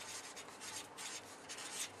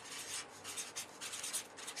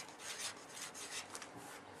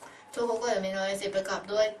ทุกกลุ่มอะมิโนแอซิดประกอบ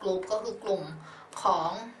ด้วยกลุ่มก็คือกลุ่มขอ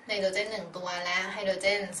งไนโตรเจน1ตัวและไฮโดรเจ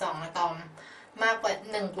น2อะตอมมากกว่า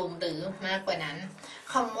1กลุ่มหรือมากกว่านั้น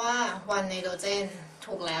คำว่า one ไนโตรเจน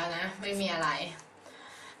ถูกแล้วนะไม่มีอะไร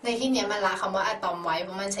ในที่นี้มันละคำว่าอะตอมไว้เพ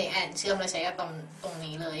ราะมันใช้แอนเชื่อมแล้วใช้อะตอมตรง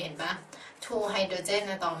นี้เลยเห็นปะ two hydrogen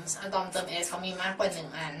atoms อะตอมเติม s เขามีมากกว่า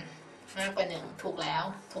1อันมากกว่า1ถูกแล้ว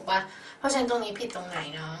ถูกปะเพราะฉะนั้นตรงนี้ผิดตรงไหน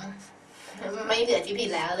เนาะไม่เหลือที่ผิด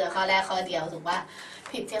แล้วเหลือข้อแรกข้อเดียวถูกปะ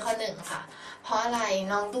ผิดที่ข้อ1ค่ะเพราะอะไร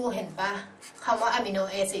น้องดูเห็นปะคำว่า amino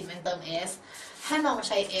acid มันเติม s ถ้าน้องใ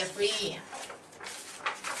ช้ every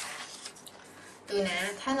ดูนะ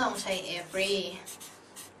ถ้าน้องใช้ every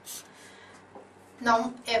น้อง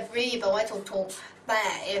every แปลว่าทุกๆแต่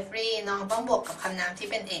every น้องต้องบวกกับคำนามที่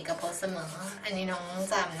เป็นเอกพจน์เสมออันนี้น้อง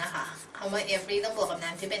จำนะคะคำว่า every ต้องบวกกับน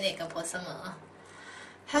ามที่เป็นเอกพจน์เสมอ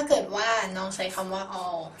ถ้าเกิดว่าน้องใช้คำว่า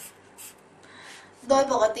all โดย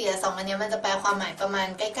ปกติ2อันนี้มันจะแปลความหมายประมาณ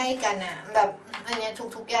ใกล้ๆกันอะแบบอันนี้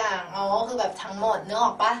ทุกๆอย่างอ๋อคือแบบทั้งหมดนึกอ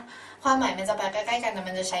อกปะความหมายมันจะแปลใกล้ๆกันแต่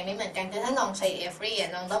มันจะใช้ไม่เหมือนกันคือถ้าน้องใช้ every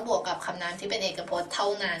น้องต้องบวกกับคำนามที่เป็นเอกพจน์เท่า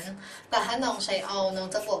นั้นแต่ถ้าน้องใช้ all น้อง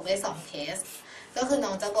จะบวกได้2เคสก็คือน้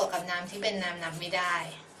องจะบวกกับนามที่เป็นนามนับไม่ได้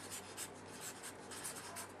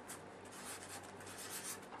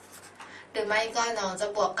หรือไม่ก็น้องจะ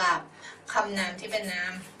บวกกับคำนามที่เป็นนา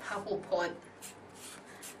มพหุพจน์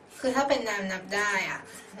คือถ้าเป็นนามนับได้อะ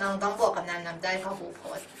น้องต้องบวกกับนามนับได้พหุพ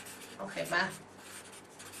จน์โอเคปะ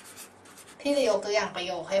พี่จะยกตัวอย่างประโ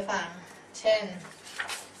ยคให้ฟังเช่น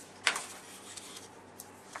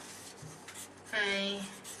I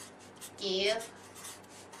give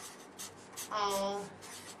all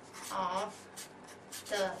of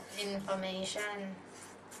the information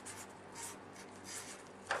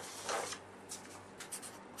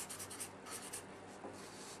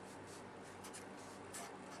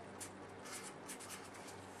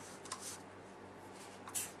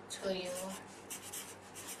to you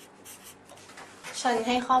ฉันใ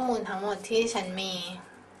ห้ข้อมูลทั้งหมดที่ฉันมี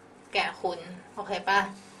แก่คุณโอเคปะ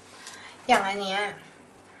อย่างอันเนี้ย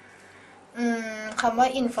คำว่า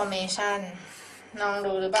information น้อง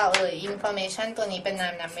รู้หรือเปล่าinformation ตัวนี้เป็นนา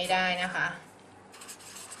มนับไม่ได้นะคะ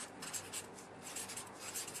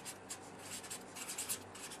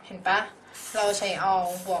เห็นปะเราใช้ all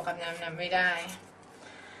บวกกับนามนับไม่ได้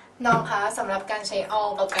น้องคะสำหรับการใช้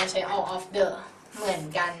all กับการใช้ all of the เหมือน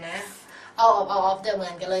กันนะ all of the เหมื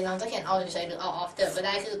อนกันเลยน้องจะเขียน all เฉยๆหรือ all of the ก็ไ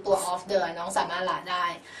ด้คือตัว of the น้องสามารถละได้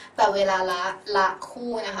แต่เวลาละ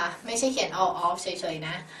คู่นะคะไม่ใช่เขียน all of เฉยๆน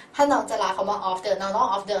ะถ้าน้องจะละคำว่า of the น้องต้อง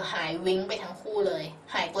of the หายวิ้งไปทั้งคู่เลย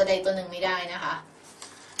หายตัวใดตัวหนึ่งไม่ได้นะคะ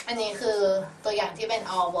อันนี้คือตัวอย่างที่เป็น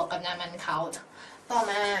all บวกกับนามมัน count ต่อ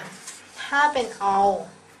มาถ้าเป็น all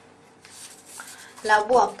แล้ว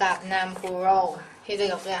บวกกับนาม plural ที่จะ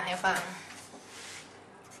ยกตัวอย่างให้ฟัง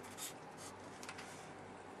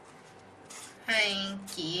I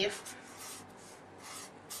give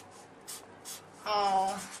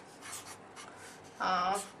all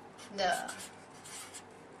of the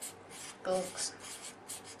books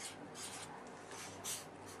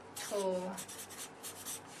to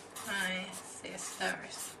my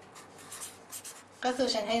sisters ก็คือ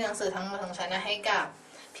ฉันให้หนังสือทั้งหมดของฉันนะให้กับ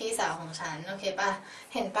พี่สาวของฉันโอเคป่ะ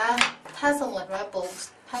เห็นป่ะถ้าสมมติว่า books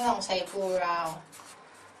ถ้าลองใช้ plural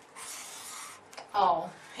all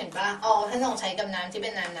เห็นปะถ้าลองใช้กับน้ำที่เป็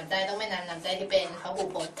นน้ำนับได้ต้องเป็นน้ำนับได้ที่เป็นพหุ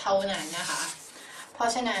พจน์เท่านั้นนะคะเพรา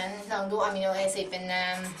ะฉะนั้นลองดูอะมิโนแอซิดเป็นน้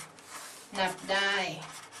ำนับได้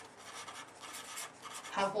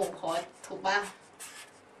พหุพจน์ ถูกปะ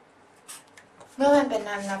เมื่อมันเป็นน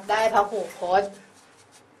ามนับได้พหูพจน์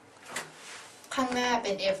ข้างหน้าเป็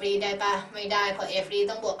น every ได้ปะไม่ได้เพราะ every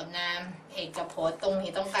ต้องบวกกับนามเอกพจน์ตรง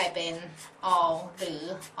นี้ต้องกลายเป็น all หรือ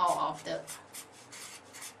all of the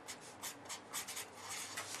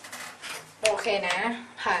โอเคนะ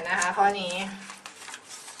ผ่านนะคะข้อนี้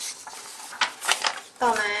ต่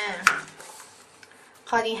อมา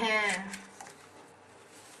ข้อที่5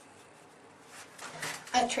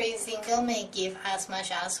 A tree single may give as much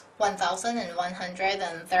as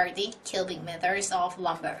 1,130 cubic meters of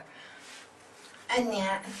lumber อันเนี้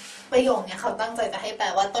ยประโยคเนี้ยเขาตั้งใจจะให้แปล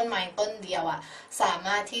ว่าต้นไม้ต้นเดียวอะสาม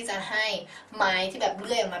ารถที่จะให้ไม้ที่แบบเ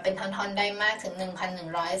ลื่อยออกมาเป็นท่อนๆได้มากถึง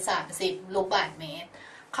 1,130 ลูกบาศก์เมตร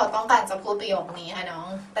เขาต้องการจะพูดประโยคนี้ค่ะน้อง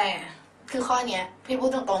แต่คือข้อเนี้ยพี่พูด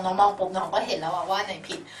ตรงๆน้องมองปุ๊บน้องก็เห็นแล้วว่าไหน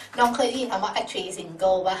ผิดน้องเคยได้ยินคำว่า a tree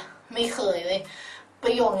single ปะไม่เคยเลยป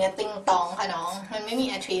ระโยคเนี้ยติงตองค่ะน้องมันไม่มี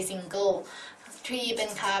a tree single tree เป็น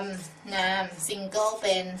คำนาม single เ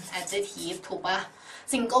ป็น adjective ถูกปะ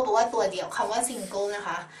single แปลว่าตัวเดียวคำว่า single นะค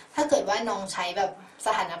ะถ้าเกิดว่าน้องใช้แบบส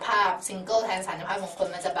ถานภาพ single แทนสถานภาพของคน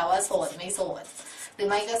มันจะแปลว่าโสดไม่โสดหรือ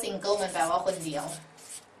ไม่ก็ single มันแปลว่าคนเดียว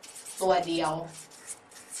ตัวเดียว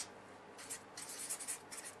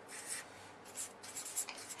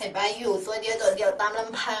เห็นปะอยู่ตัวเดียวโดดเดี่ยวตามล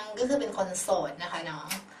ำพังก็คือเป็นคนโสดนะคะน้อง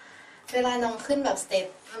เวลาน้องขึ้นแบบสเตต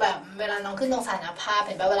แบบเวลาน้องขึ้นตรงสถานภาพเ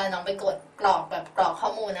ห็นปะเวลาน้องไปกดกรอกแบบกรอกข้อ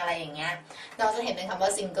มูลอะไรอย่างเงี้ยน้องจะเห็นเป็นคำว่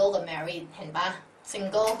า single กับ married เห็นปะ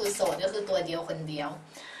single คือโสดก็คือตัวเดียวคนเดียว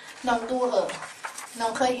น้องดูเหอะน้อ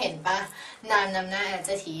งเคยเห็นปะนามนำหน้า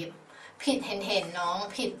adjective ผิดเห็นน้อง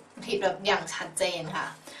ผิดแบบอย่างชัดเจนค่ะ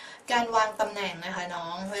การวางตำแหน่งนะคะน้อ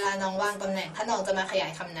งเวลาน้องวางตำแหน่งถ้าน้องจะมาขยา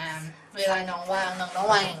ยคำนามเวลาน้องต้อง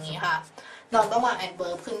วางอย่างนี้ค่ะน้องต้องวาง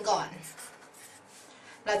adverb ขึ้นก่อน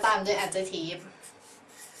แล้วตามด้วย adjective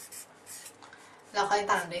แล้วค่อย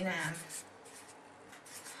ตามด้วยนาม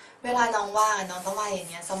เวลาน้องว่าน้องต้องว่าอย่าง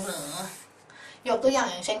เงี้ยเสมอยกตัวอย่าง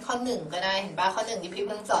เช่นข้อ1ก็ได้เห็นป่ะข้อ1ที่พี่เ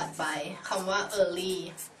พิ่งสอนไปคำว่า early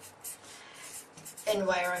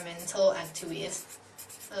environmental activist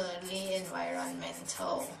early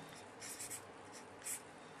environmental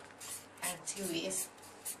activist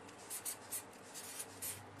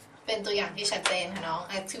เป็นตัวอย่างที่ชัดเจนค่ะน้อง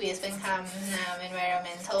activist เป็นคำนาม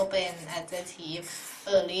environmental เป็น adjective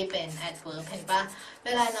early เป็น adverb เห็นปะเว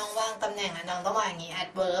ลาน้องวางตำแหน่งน้องต้องวางอย่างนี้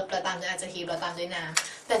adverb แล้วตามด้วย adjective แล้วตามด้วยนาม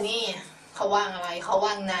แต่นี่เขาวางอะไรเขาว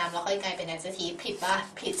างนามแล้วค่อยกลายเป็น adjective ผิดปะ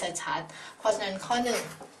ผิดชัดๆเพราะฉะนั้นข้อ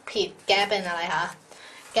1ผิดแก้เป็นอะไรคะ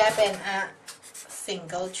แก้เป็น a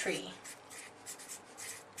single tree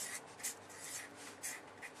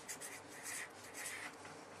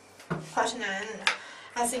เพราะฉะนั้น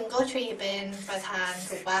a single tree เป็นประธาน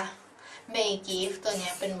ถูกปะ may give ตัวเนี้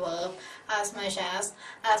ยเป็น verb as much as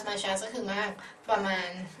ก็คือมากประมาณ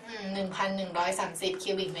 1,130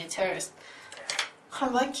 cubic meters ค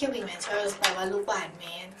ำว่า cubic meters แปลว่าลูกบาศก์เม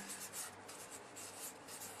ตร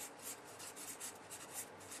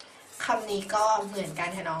คำนี้ก็เหมือนกัน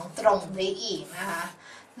ค่ะน้องตรงได้อีกนะคะ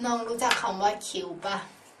น้องรู้จักคำว่า cube ปะ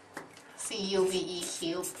cube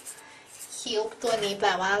cube cube ตัวนี้แปล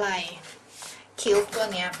ว่าอะไร cube ตัว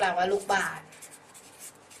นี้แปลว่าลูกบาศก์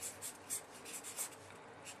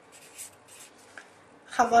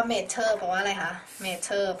คำว่า meter แปลว่าอะไรคะ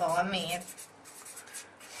meter แปลว่าเมตร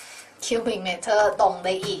cubic meter ตรงไ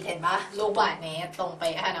ด้อีกเห็นปะลูกบาศก์เมตรตรงไป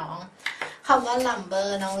ค่ะน้องคำว่า lumber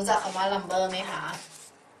น้องรู้จักคำว่า lumber ไหมคะ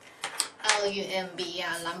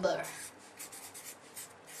lumber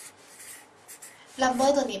lumber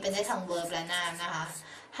ตัวนี้เป็นได้ทั้ง verb และนามนะคะ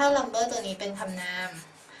ถ้า lumber ตัวนี้เป็นคำนาม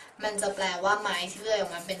มันจะแปลว่าไม้ที่เลื่อยออ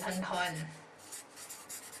กมาเป็นท่อนๆ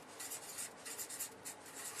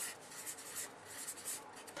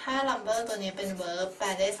ถ้า lumber ตัวนี้เป็น verb แปล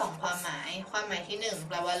ได้2ความหมายความหมายที่1แ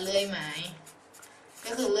ปลว่าเลื่อยไม้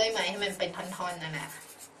ก็คือเลื่อยไม้ให้มันเป็นท่อนๆนั่นแหละ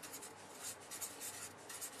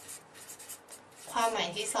ความหมาย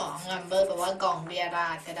ที่2 lumber แปลว่ากองเรียรา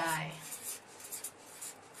ดก็ได้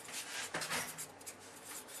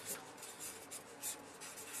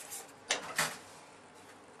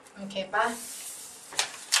โอเคปะ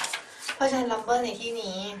เพราะฉะนั้น lumber ในที่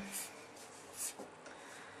นี้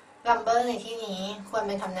lumber ในที่นี้ควรเ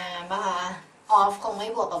ป็นคำนามปะคะ of คงไม่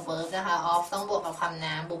บวกกับ verb นะคะ of ต้องบวกกับคำน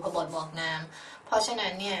ามบุพบทบวกนามเพราะฉะนั้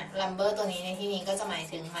นเนี่ย lumber ตัวนี้ในที่นี้ก็จะหมาย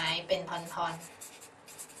ถึงไม้เป็นท่อนๆ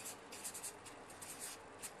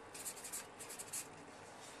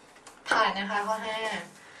ผ่านนะคะข้อ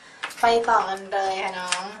5ไปต่อกันเลยค่ะน้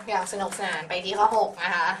องอย่างสนุกสนานไปที่ข้อ6น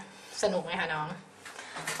ะคะสนุกไหมคะน้อง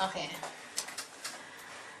โอเค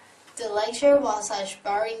The lecture was such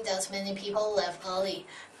boring that many people left early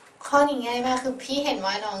ข้อนี้ง่ายมากคือพี่เห็น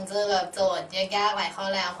ว่าน้องเจอแบบโจทย์ยากๆหลายข้อ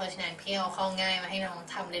แล้วเพราะฉะนั้นพี่เอาข้อง่ายมาให้น้อง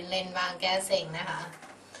ทำเล่นๆบ้างแก้เซ็งนะคะ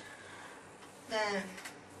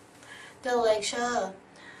The lecture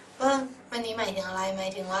ว่าวันนี้หมายถึงอะไรหมา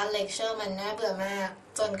ยถึงว่า lecture มันน่าเบื่อมาก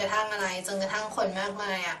จนกระทั่งอะไรจนกระทั่งคนมากม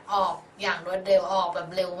ายออกอย่างรวดเร็วออกแบบ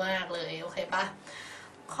เร็วมากเลยโอเคปะ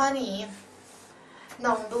ข้อนี้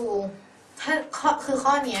น้องดูถ้าคือ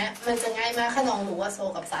ข้อนี้มันจะง่ายมากถ้าน้องรู้ว่าโซ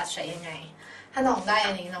กับซัชใช้ยังไงถ้าน้องได้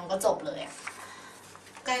อันนี้น้องก็จบเลย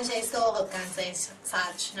การใช้โซกับการใช้ซั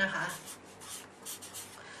ชนะคะ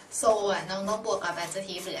โซน้องต้องบวกกับ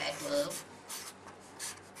adjective หรือ adverb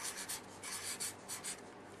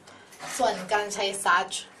ส่วนการใช้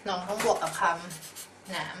such น้องต้องบวกกับค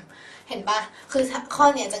ำนามเห็นปะคือข้อ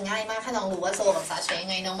เนี้ยจะง่ายมากถ้าน้องรู้ว่า so กับ such ใช้ยัง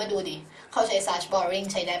ไงน้องมาดูดิเขาใช้ such boring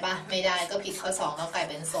ใช้ได้ปะไม่ได้ก็ผิดข้อ2แล้วกลาย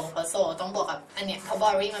เป็น so เพราะ so ต้องบวกกับอันเนี้ยเพราะ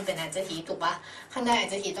boring มันเป็น adjective ถูกปะข้างหน้า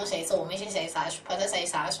adjective ต้องใช้ so ไม่ใช่ใช้ such เพราะถ้าใช้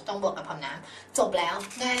such ต้องบวกกับคำนามจบแล้ว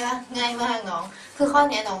ง่ายปะง่ายมากน้องคือข้อ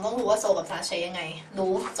เนี้ยน้องต้องรู้ว่า so กับ such ใช้ยังไง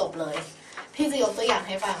รู้จบเลยพี่จะยกตัวอย่างใ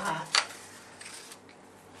ห้ฟังค่ะ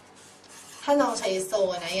ถ้าน้องใช้โซ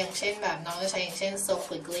นะอย่างเช่นแบบน้องจะใช้อย่างเช่น so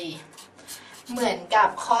quickly เหมือนกับ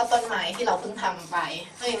ข้อต้นไม้ที่เราเพิ่งทำไป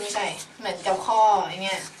ไม่ใช่เหมือนกับข้อไอเ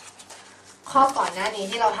นี้ยข้อก่อนหน้านี้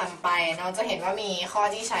ที่เราทำไปน้องจะเห็นว่ามีข้อ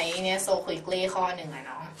ที่ใช้เนี้ย so quickly ข้อหนึ่ง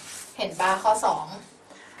น้องเห็นปะข้อ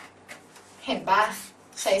2เห็นปะ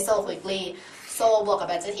ใช้ so quickly so บวกกับ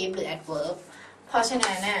adjective หรือ adverb เพราะฉะ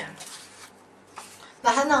นั้นน่ะแล้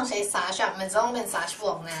วถ้าน้องใช้ such มันต้องเป็น such บ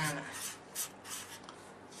วกนาม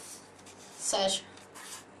such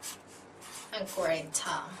a great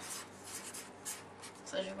time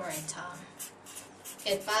such a great time เ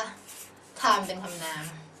ห็นปะ time เป็นคำนาม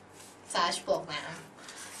such บวกนาม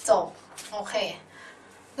จบโอเค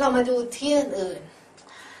เรามาดูที่อื่น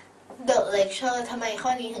ๆ the lecture ทำไมข้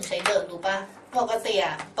อนี้ถึงใช้ the รู้ปะปกติ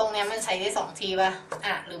ตรงนี้มันใช้ได้2ทีปะ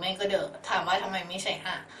หรือไม่ก็ the ถามว่าทำไมไม่ใช่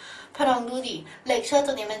พอลองดูดิเลคเชอร์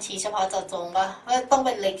ตัวนี้มันชี้เฉพาะเจาะจงป่ะว่าต้องเ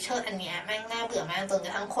ป็นเลคเชอร์อันเนี้ยแม่งน่าเบื่อมากจนกร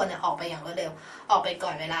ะทั่งคนออกไปอย่างรวดเร็วออกไปก่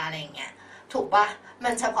อนเวลาอะไรอย่างเงี้ยถูกป่ะมั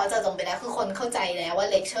นเฉพาะเจาะจงไปแล้วคือคนเข้าใจแล้วว่า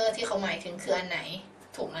เลคเชอร์ที่เขาหมายถึงคืออันไหน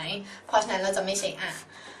ถูกไหมเพราะฉะนั้นเราจะไม่ใช้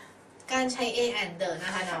การใช้ a and the น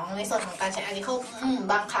ะคะน้องในส่วนของการใช้ article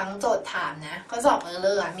บางครั้งโจทย์ถามนะก็สอบ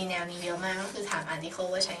errorมีแนวนี้เยอะมากก็คือถาม article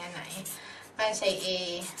ว่าใช้อันไหนการใช้ a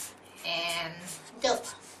and the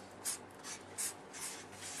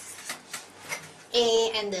a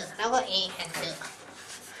and the แล้วก็ a and the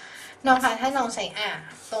น้องคะถ้าน้องใช้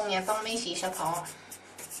ตรงเนี้ยต้องไม่ชี้เฉพาะ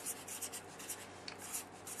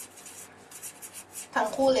ทั้ง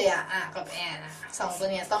คู่เลยกับแอนสองตัว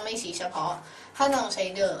เนี้ยต้องไม่ชี้เฉพาะถ้าน้องใช้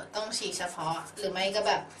the ต้องชี้เฉพาะหรือไม่ก็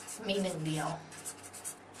แบบมีหนึ่งเดียว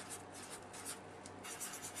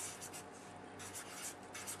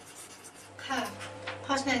ค่ะเพ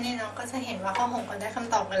ราะฉะนั้นเนี่ยน้องก็จะเห็นว่าข้อ6ก็ได้ค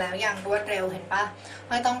ำตอบกันแล้วอย่างรวดเร็วเห็นปะ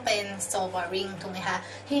ว่าต้องเป็น so boring ถูกไหมคะ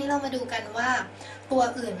ทีนี้เรามาดูกันว่าตัว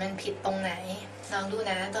อื่นมันผิดตรงไหนลองดู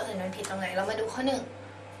นะตัวอื่นมันผิดตรงไหนเรามาดูข้อ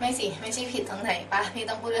1ไม่ใช่ผิดตรงไหนปะพี่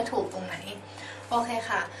ต้องพูดว่าถูกตรงไหนโอเค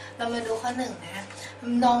ค่ะเรามาดูข้อ1นะ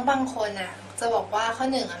น้องบางคนจะบอกว่าข้อ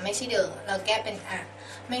1ไม่ใช่เดอเราแก้เป็น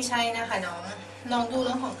ไม่ใช่นะคะน้องดูเ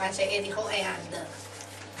รื่องของการใช้ article a and the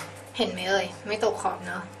เห็นไหมไม่ตกขอบ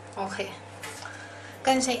เนาะโอเคก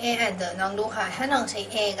ารใช้ a and the น้องดูค่ะถ้าน้องใช้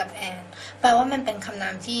a กับ and แปลว่ามันเป็นคำนา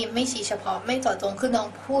มที่ไม่ชี้เฉพาะไม่เจาะจงคือน้อง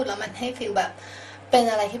พูดแล้วมันให้ฟีลแบบเป็น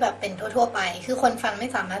อะไรที่แบบเป็นทั่วๆไปคือคนฟังไม่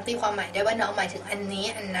สามารถตีความหมายได้ว่าน้องหมายถึงอันนี้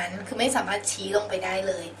อันนั้นคือไม่สามารถชี้ลงไปได้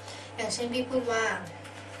เลยอย่างเช่นพี่พูดว่า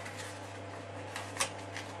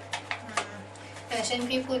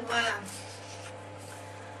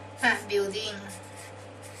building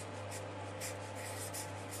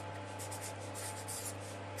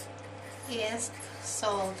is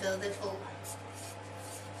so beautiful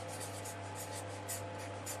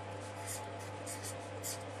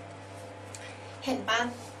เห็นปะ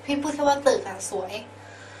พี่พูดแค่ว่าตึกสวย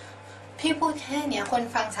พี่พูดแค่เนี้ยคน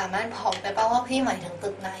ฟังสามารถบอกได้ป่ะว่าพี่หมายถึงตึ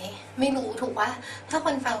กไหนไม่รู้ถูกปะถ้าค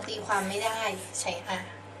นฟังตีความไม่ได้ใช่ปะ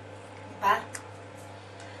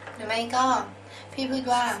หรือไม่ก็พี่พูด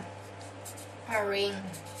ว่า a ring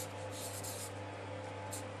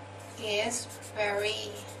is very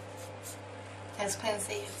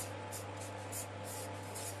expensive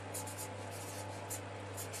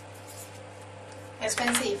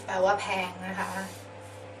expensive แปลว่าแพงนะคะ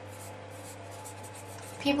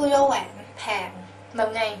พี่พูดว่าแหวนแพงแบบ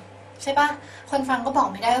ไงใช่ปะคนฟังก็บอก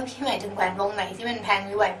ไม่ได้ว่าพี่หมายถึงแหวนวงไหนที่มันแพงห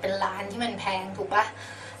รือแหวนเป็นล้านที่มันแพงถูกปะ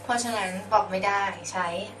เพราะฉะนั้นบอกไม่ได้ใช้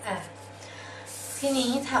ทีนี้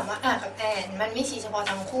ถามว่ากับแอนมันไม่ชี้เฉพาะ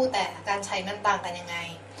ทั้งคู่แต่การใช้มันต่างกันยังไง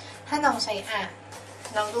ถ้าน้องใช้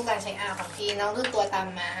น้องดูการใช้ R ของพี่น้องดูตัวตาม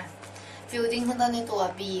มา building ขึ้นต้นด้วยตัว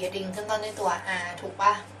B ring ขึ้นต้นด้วยตัว R ถูกป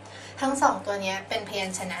ะทั้งสองตัวนี้เป็นพยั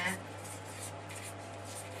ญชนะ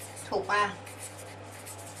ถูกปะ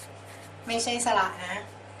ไม่ใช่สระนะ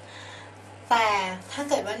แต่ถ้า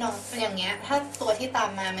เกิดว่าน้องอย่างเงี้ยถ้าตัวที่ตา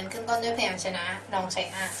มมามันขึ้นต้นด้วยพยัญชนะน้องใช้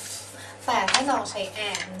R แต่ถ้าน้องใช้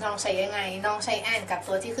and น้องใช้ยังไงน้องใช้ and กับ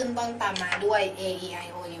ตัวที่ขึ้นต้นตามมาด้วย A E I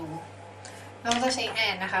O U น้องจะใช้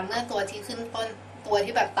and นะคะเมื่อตัวที่ขึ้นต้นตัว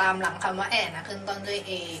ที่แบบตามหลังคำว่า and นะขึ้นต้นด้วย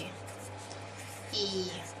A E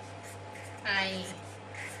I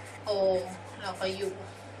O แล้วก็ U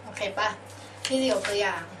โอเคปะที่จะยกตัวอ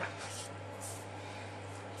ย่าง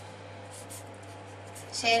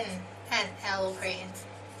เช่น an aeroplane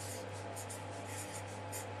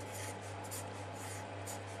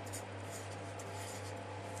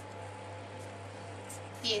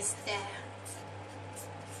is there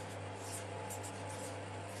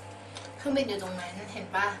เครื่องบินอยู่ตรงนั้นเห็น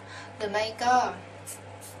ปะหรือไม่ก็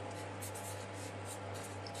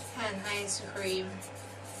an ice cream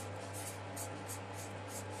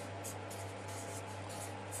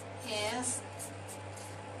is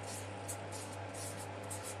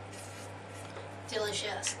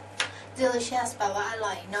delicious delicious แปลว่าอ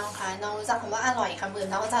ร่อยน้องคะน้องรู้จักคำว่าอร่อยคำอื่น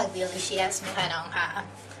นอกจาก delicious ไหมคะน้องคะ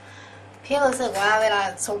พี่รู้สึกว่าเวลา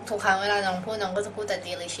ทุกครั้งเวลาน้องพูดน้องก็จะพูดแต่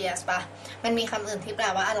delicious ป่ะมันมีคำอื่นที่แปล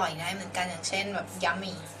ว่าอร่อยได้เหมือนกันอย่างเช่นแบบ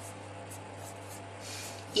yummy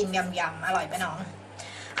กินยำอร่อยปะน้อง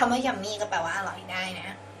คำว่า yummy ก็แปลว่าอร่อยได้นะ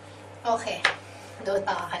โอเคดู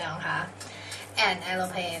ต่อค่ะน้องคะ an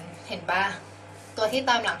aeroplane เห็นปะตัวที่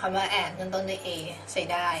ตามหลังคำว่า an ขึ้นต้นด้วย a ใช้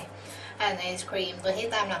ได้ an ice cream ตัวที่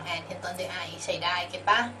ตามหลัง an ขึ้นต้นด้วย i ใช้ได้เก็ต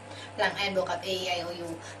ปะหลัง an บวกกับ a i o u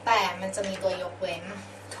แต่มันจะมีตัวยกเว้น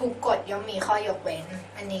ทุกกฎย่อมมีข้อยกเว้น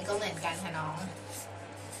อันนี้ก็เหมือนกันค่ะน้อง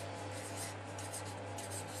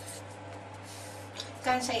ก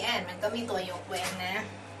ารใช้ and มันก็มีตัวยกเว้นนะ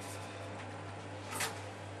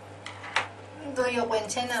ตัวยกเว้น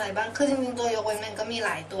เช่นอะไรบ้างคือจริงๆตัวยกเว้นมันก็มีห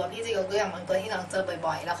ลายตัวพี่จะยกตัวอย่างบางตัวที่น้องเจอ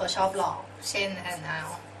บ่อยๆแล้วเขาชอบหลอกเช่น an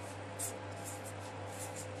hour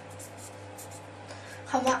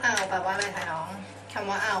คำว่า hour แปลว่าอะไรคะน้องคำ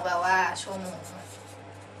ว่า hour แปลว่าชั่วโมง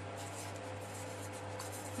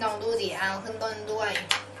น้องดูดิ hour ขึ้นต้นด้วย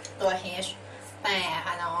ตัว h แต่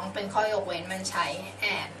ค่ะน้องเป็นข้อยกเว้นมันใช้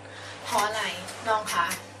and เพราะอะไรน้องคะ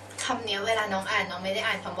คำนี้เวลาน้องอ่านน้องไม่ได้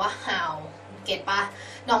อ่านคำว่า how เก็ตปะ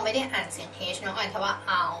น้องไม่ได้อ่านเสียง h น้องอ่านแค่ว่า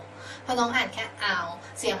ow พอน้องอ่านแค่ ow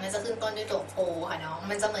เสียงมันจะขึ้นต้นด้วยตัว o ค่ะน้อง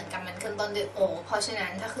มันจะเหมือนกันมันขึ้นต้นด้วย o เพราะฉะนั้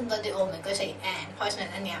นถ้าขึ้นต้นด้วย o มันก็ใช้ and เพราะฉะนั้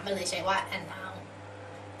นอันเนี้ยมันเลยใช้ว่า and ow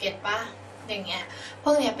เก็ตปะอย่างเงี้ยพ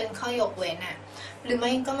วกเนี้ยเป็นข้อยกเว้นอะหรือไ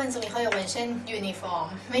ม่ก็มันจะมีข้อยกเว้นเช่น uniform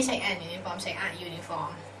ไม่ใช้ and uniform ใช้ are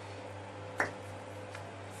uniform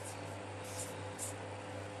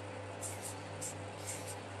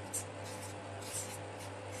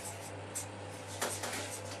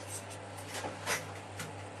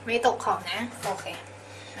ไม่ตกขอบนะโอเค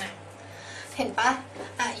เห็นปะ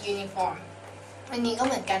uniform อันนี้ก็เ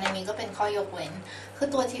หมือนกันอันนี้ก็เป็นข้อยกเว้นคือ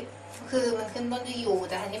ตัวที่คือมันขึ้นต้นด้วย u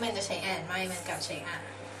แต่ทันที่มันจะใช้ and ไม่มันกลับใช้ are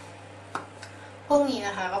พวกนี้น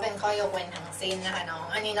ะคะก็เป็นข้อยกเว้นทั้งสิ้นนะคะน้อง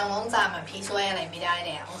อันนี้น้องต้องจำพี่ช่วยอะไรไม่ได้แ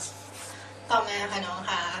ล้วต่อมาค่ะน้อง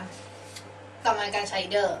ค่ะต่อมาการใช้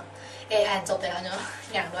the อ่านจบไปแล้วเนาะ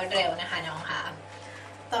อย่างรวดเร็วนะคะน้องค่ะ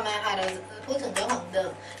ต่อมาค่ะเราพูดถึงเรื่องของ the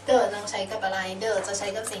น้องใช้กับอะไร the จะใช้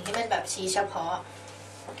กับสิ่งที่มันแบบชี้เฉพาะ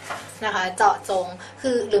นะคะเจาะจงคื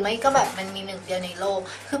อหรือไม่ก็แบบมันมีหนึ่งเดียวในโลก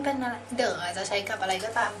คือเป็นอะไรเด๋อจะใช้กับอะไรก็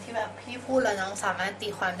ตามที่แบบพี่พูดแล้วน้องสามารถตี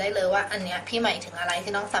ความได้เลยว่าอันเนี้ยพี่หมายถึงอะไรคื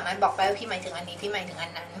อน้องสามารถบอกได้ว่าพี่หมายถึงอันนี้พี่หมายถึงอั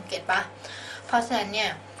นนั้นเก็ตปะเพราะฉะนั้นเนี่ย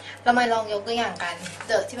เรามาลองยกตัวอย่างกันเ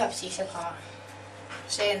ด๋อที่แบบชี้เฉพาะ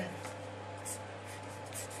เช่น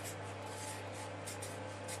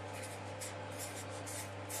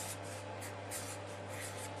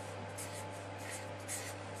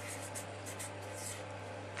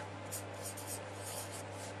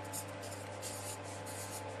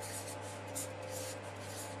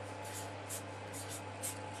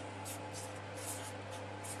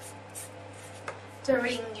The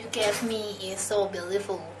ring you gave me is so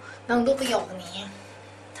beautiful น้องดูประโยคนี้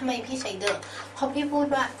ทำไมพี่ใช้เดอะเพราะพี่พูด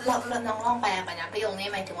ว่าน้องลองแปลไปนะประโยคนี้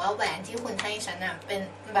หมายถึงว่าแหวนที่คุณให้ฉันอะเป็น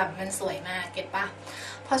แบบมันสวยมากเก็ตปะ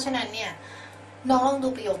เพราะฉะนั้นเนี่ยน้องลองดู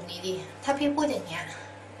ประโยคนี้ดิถ้าพี่พูดอย่างเงี้ย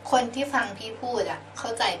คนที่ฟังพี่พูดอะเข้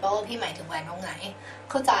าใจป่ะว่าพี่หมายถึงแหวนวงไหน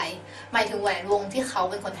เข้าใจหมายถึงแหวนวงที่เขา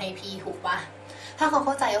เป็นคนให้พี่ถูกปะถ้าเขาเ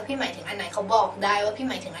ข้าใจว่าพี่หมายถึงอันไหนเขาบอกได้ว่าพี่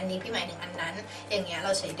หมายถึงอันนี้พี่หมายถึงอันนั้นอย่างเงี้ยเร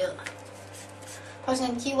าใช้เดอะ เพราะฉะ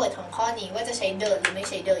นั้นคีย์เวิร์ดของข้อนี้ว่าจะใช้ the หรือไม่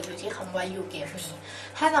ใช้ the อยู่ที่คำว่า you gave me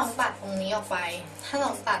ถ้าน้องตัดตรงนี้ออกไปถ้าน้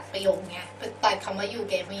องตัดประโยคเนี้ยตัดคำว่า you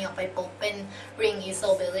gave me ออกไปปุ๊บเป็น ring is so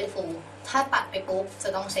beautiful ถ้าตัดไปปุ๊บจะ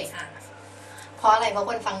ต้องใช้ are เพราะอะไรเพราะ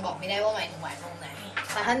คนฟังบอกไม่ได้ว่าหมายถึงวงตรงไหน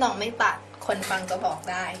แต่ถ้าน้องไม่ตัดคนฟังจะบอก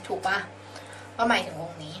ได้ถูกปะว่าหมายถึงว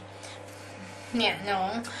งนี้เนี่ยน้อง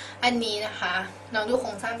อันนี้นะคะน้องดูโคร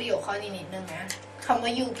งสร้างประโยคข้อนี้นิดนึงนะคำว่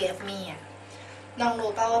า you gave me อ่ะน้อง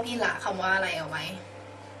รู้ป่ะว่าพี่ละคำว่าอะไรเอาไว้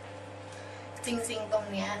จริงๆตรง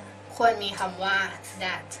เนี้ยควรมีคำว่า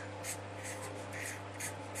that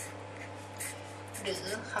หรือ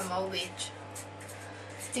คำว่า which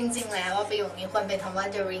จริงๆแล้วว่าประโยคนี้ควรเป็นคำว่า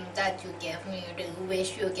the ring that you gave me หรือ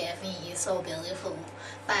which you gave me is so beautiful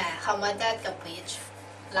แต่คำว่า that กับ which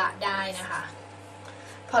ละได้นะคะ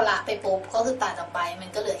พอละไปปุ๊บก็คือตัดออกไปมัน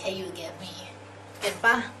ก็เหลือแค่ you gave me เห็นป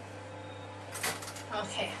ะโอ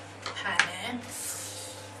เคผ่านนะ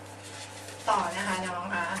ต่อนะคะน้อง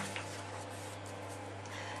คะ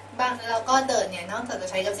บางแล้วก็เดินเนี่ยนอกจากจะ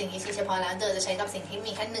ใช้กับสิ่งที่ชี้เฉพาะแล้วเดินจะใช้กับสิ่งที่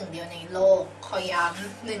มีแค่หนึ่งเดียวในโลกขอย้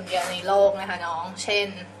ำหนึ่งเดียวในโลกนะคะน้องเช่น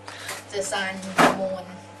the sun the moon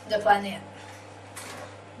the planet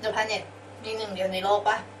the planet มีหนึ่งเดียวในโลก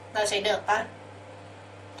ปะเราใช้เดินปะ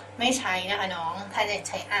ไม่ใช้นะคะน้อง planet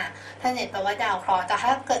ใช้planet แปลว่าดาวเคราะห์แต่ถ้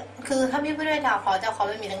าเกิดคือถ้าพี่พูดว่าดาวเคราะห์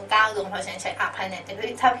มันมีทั้ง9ดวงเพราะฉะนั้นใช้planet แต่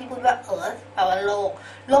ถ้าพี่พูดว่า earth แปลว่าโล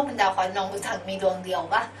กเป็นดาวเคราะห์น้องรู้จักมีดวงเดียว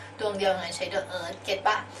ปะดวงเดียวงั้นใช้ the earth เก็ตป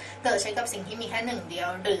ะ the ใช้กับสิ่งที่มีแค่หนึ่งเดียว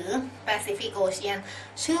หรือ Pacific Ocean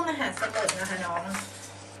ชื่อมหาสมุทรนะคะน้อง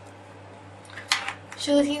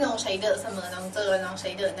ชื่อที่น้องใช้ the เสมอน้องเจอน้องใช้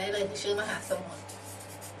the ได้เลยคือชื่อมหาสมุทร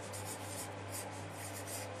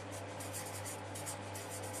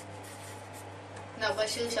เราก็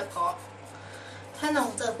ชื่อเฉพาะถ้าน้อง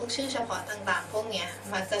เจอพวกชื่อเฉพาะต่างๆพวกเนี้ย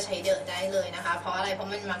มักจะใช้เดอะได้เลยนะคะเพราะอะไรเพราะ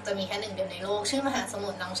มันมักจะมีแค่หนึ่งเดียวในโลกชื่อมหาสมุ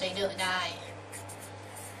ทรน้องใช้เดอะได้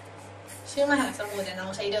ชื่อมหาสมุทรน้อ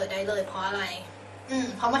งใช้เดอะได้เลยเพราะอะไร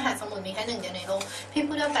เพราะมหาสมุทรมีแค่หนึ่งเดียวในโลกพี่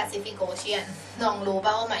พูดว่า Pacific Ocean น้องรู้ป่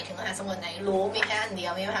าวว่าหมายถึงมหาสมุทรไหนรู้มีแค่อันเดีย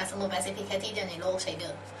วมีมหาสมุทรแปซิฟิกแค่ที่เดียวในโลกใช้เด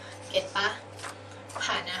อะเก็ตปะ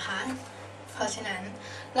ผ่านนะคะเพราะฉะนั้น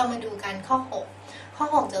เรามาดูกันข้อ6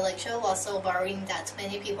 The lecture was so boring that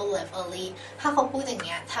many people left early ถ้าเขาพูดอย่างเ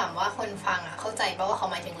งี้ยถามว่าคนฟังเข้าใจป่ะว่าเขา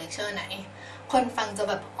หมายถึงเลคเชอร์ไหนคนฟังจะ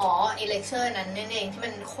แบบไอเลคเชอร์นั้นนั่นเองที่มั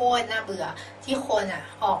นโคตรน่าเบื่อที่คน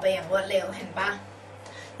ออกไปอย่างรวดเร็วเห็นปะ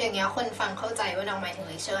อย่างเงี้ยคนฟังเข้าใจว่าน้องหมายถึง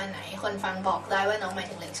เลคเชอร์ไหนคนฟังบอกได้ว่าน้องหมาย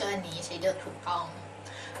ถึงเลคเชอร์นี้ใช้เดอะถูกต้อง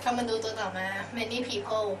เรามาดูตัวต่อมา many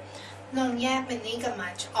people น้องแยก many กับ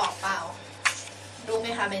much ออกเปล่ารู้ไหม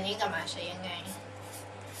คะ many กับ much ใช้ยังไง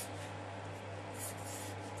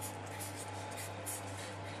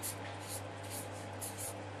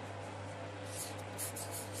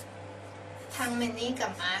ทั้ง many กั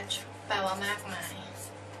บ much แปลว่ามากมาย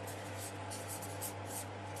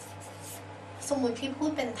สมมุติพี่พู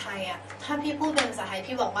ดเป็นไทยถ้าพี่พูดเป็นภาษาไทย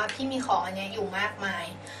พี่บอกว่าพี่มีของอันนี้อยู่มากมาย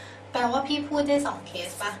แปลว่าพี่พูดได้2เคส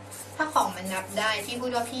ปะถ้าของมันนับได้พี่พู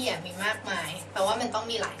ดว่าพี่มีมากมายแปลว่ามันต้อง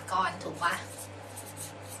มีหลายก้อนถูกปะ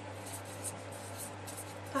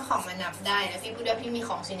ถ้าของมันนับได้แล้วพี่พูดว่าพี่มีข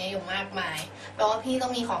องชิ้นนี้อยู่มากมายแปลว่าพี่ต้อ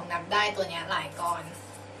งมีของนับได้ตัวเนี้ยหลายก้อน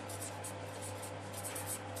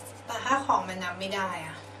แต่ถ้าของมันนับไม่ได้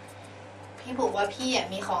พี่บอกว่าพี่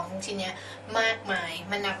มีของชิ้นเนี้ยมากมาย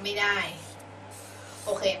มันนับไม่ได้โ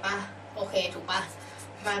อเคปะโอเคถูกปะ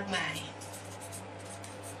มากมาย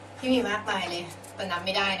พี่มีมากมายเลยแต่นับไ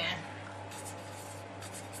ม่ได้นะ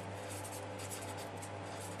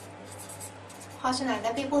เพราะฉะนั้นถ้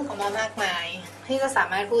าพี่พูดคำว่ามากมายพี่ก็สา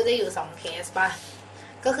มารถพูดได้อยู่2เคสปะ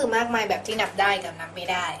ก็คือมากมายแบบที่นับได้กับนับไม่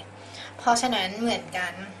ได้เพราะฉะนั้นเหมือนกั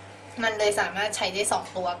นมันเลยสามารถใช้ได้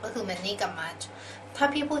2ตัวก็คือ many กับ much ถ้า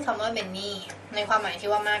พี่พูดคำว่า many ในความหมายที่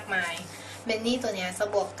ว่ามากมาย many ตัวเนี้ยจะ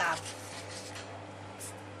บวกกับ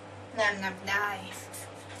นามนับได้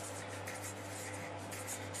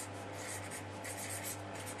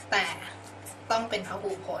แต่ต้องเป็นพ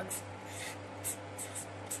หูพจน์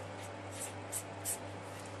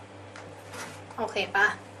โอเคปะ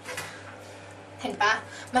เห็นปะ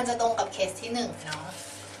มันจะตรงกับเคสที่1เนาะ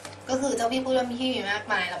ก็คือเจ้าพี่พูดว่าพี่มีมาก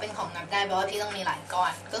มายแล้วเป็นของนับได้เพราะว่าพี่ต้องมีหลายก้อ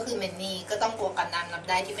นก็คือ many ก็ต้องบวกกับนามนับ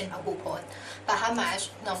ได้ที่เป็นพหูพจน์แต่ถ้า much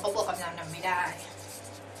น้องก็บวกกับนามนับไม่ได้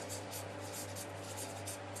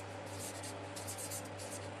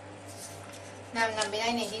นามนับไม่ได้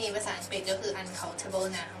ในที่นี้ภาษาอังกฤษก็คือ uncountable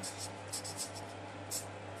noun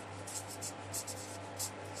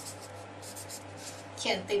เ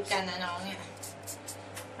ขียนติดกันนะน้องเนี่ย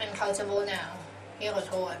uncountable noun พี่ขอ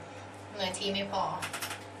โทษเมื่อที่ไม่พอ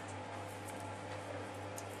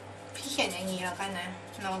พี่เขียนอย่างนี้แล้วกันนะ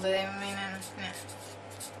น้องจะได้ไม่นั่นนะ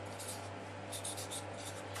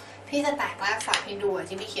พ พี่จะแตกรากศัพท์ให้ดู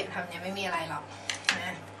ที่พี่เขียนทำเนี่ยไม่มีอะไรหรอกน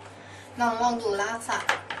ะน้องลองดูรากศัพ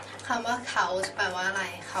ท์คำว่าเขาแปลว่าอะไร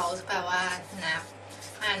เขาแปลว่านับ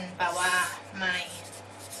อันแปลว่าไม่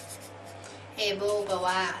able แปล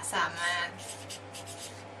ว่าสามารถ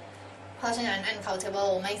เพราะฉะนั้น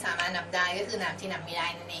uncountable ไม่สามารถนับได้ก็คือนับที่นับไม่ได้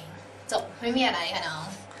นั่นเองจบไม่มีอะไรค่ะน้อง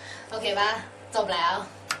โอเคป่ะจบแล้ว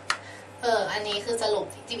อันนี้คือสรุป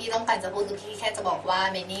ที่พี่ต้องการจะพูดคือพี่แค่จะบอกว่า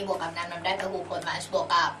many บวกกับนับได้พหูพจน์ much บวก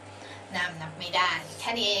กับนับไม่ได้แ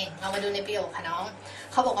ค่นี้เองเรามาดูในประโยคค่ะน้อง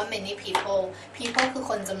เขาบอกว่า many people คือ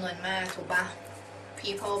คนจำนวนมากถูกป่ะ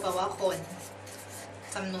people แปลว่าคน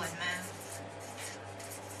จำนวนมาก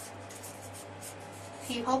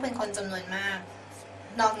people เป็นคนจำนวนมาก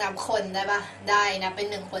นอกนับคนได้ป่ะได้นับเป็น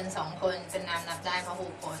1 คน2 คนเป็นนับได้พหู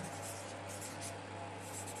พจน์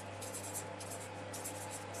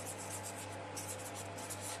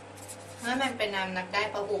เมื่อมันเป็นนับได้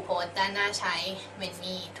พหูพจน์ด้านหน้าใช้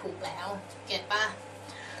many ถูกแล้วเก็ตป่ะ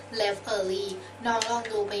left early น้องลอง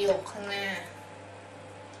ดูประโยคข้างหน้า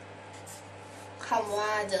คำว่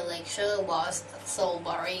า the lecture was so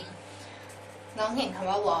boring น้องเห็นคำ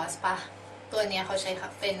ว่า was ป่ะตัวเนี้ยเขาใช้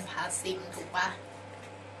เป็น past simple ถูกป่ะ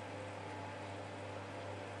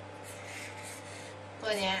ตั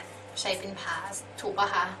วเนี้ยใช้เป็น past ถูกป่ะ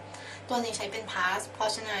คะตัวนี้ใช้เป็น past เพรา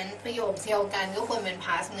ะฉะนั้นประโยคเดียวกันก็ควรเป็น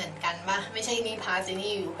past เหมือนกันป่ะไม่ใช่นี่ past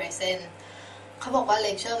นี่อยู่ present เขาบอกว่า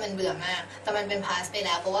lecture มันเบื่อมากแต่มันเป็น past ไปแ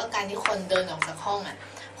ล้วเพราะว่าการที่คนเดินออกจากห้องอ่ะ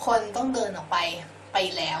คนต้องเดินออกไป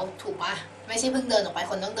แล้วถูกป่ะไม่ใช่เพิ่งเดินออกไป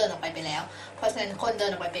คนต้องเดินออกไปแล้วเพราะฉะนั้นคนเดิน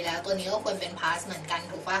ออกไปแล้วตัวนี้ก็ควรเป็น past เหมือนกัน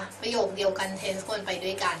ถูกป่ะประโยคเดียวกัน tense ควรไปด้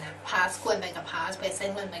วยกันอ่ะ past ควรไปกับ past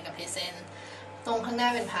present ควรไปกับ present ตรงข้างหน้า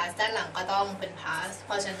เป็น past ด้านหลังก็ต้องเป็น past เพ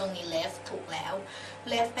ราะฉะนั้นตรงนี้ left ถูกแล้ว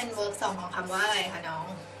left เป็น verb 2ของคำว่าอะไรคะน้อง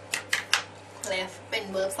left เป็น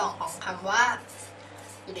verb 2ของคำว่า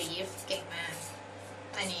leave เก่งมาก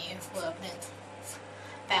อันนี้ verb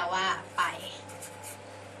 1แปลว่าไป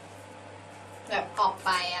แบบออกไป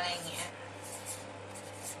อะไรอย่างเงี้ย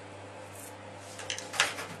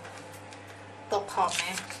ตกขอบไหม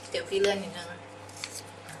เดี๋ยวพี่เลื่อนนิดนึง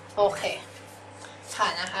โอเคผ่า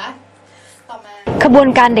นนะคะต่อมาขบวน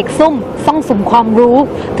การเด็กซุ่มซ่องสุมความรู้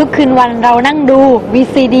ทุกคืนวันเรานั่งดู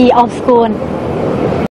VCD ormschool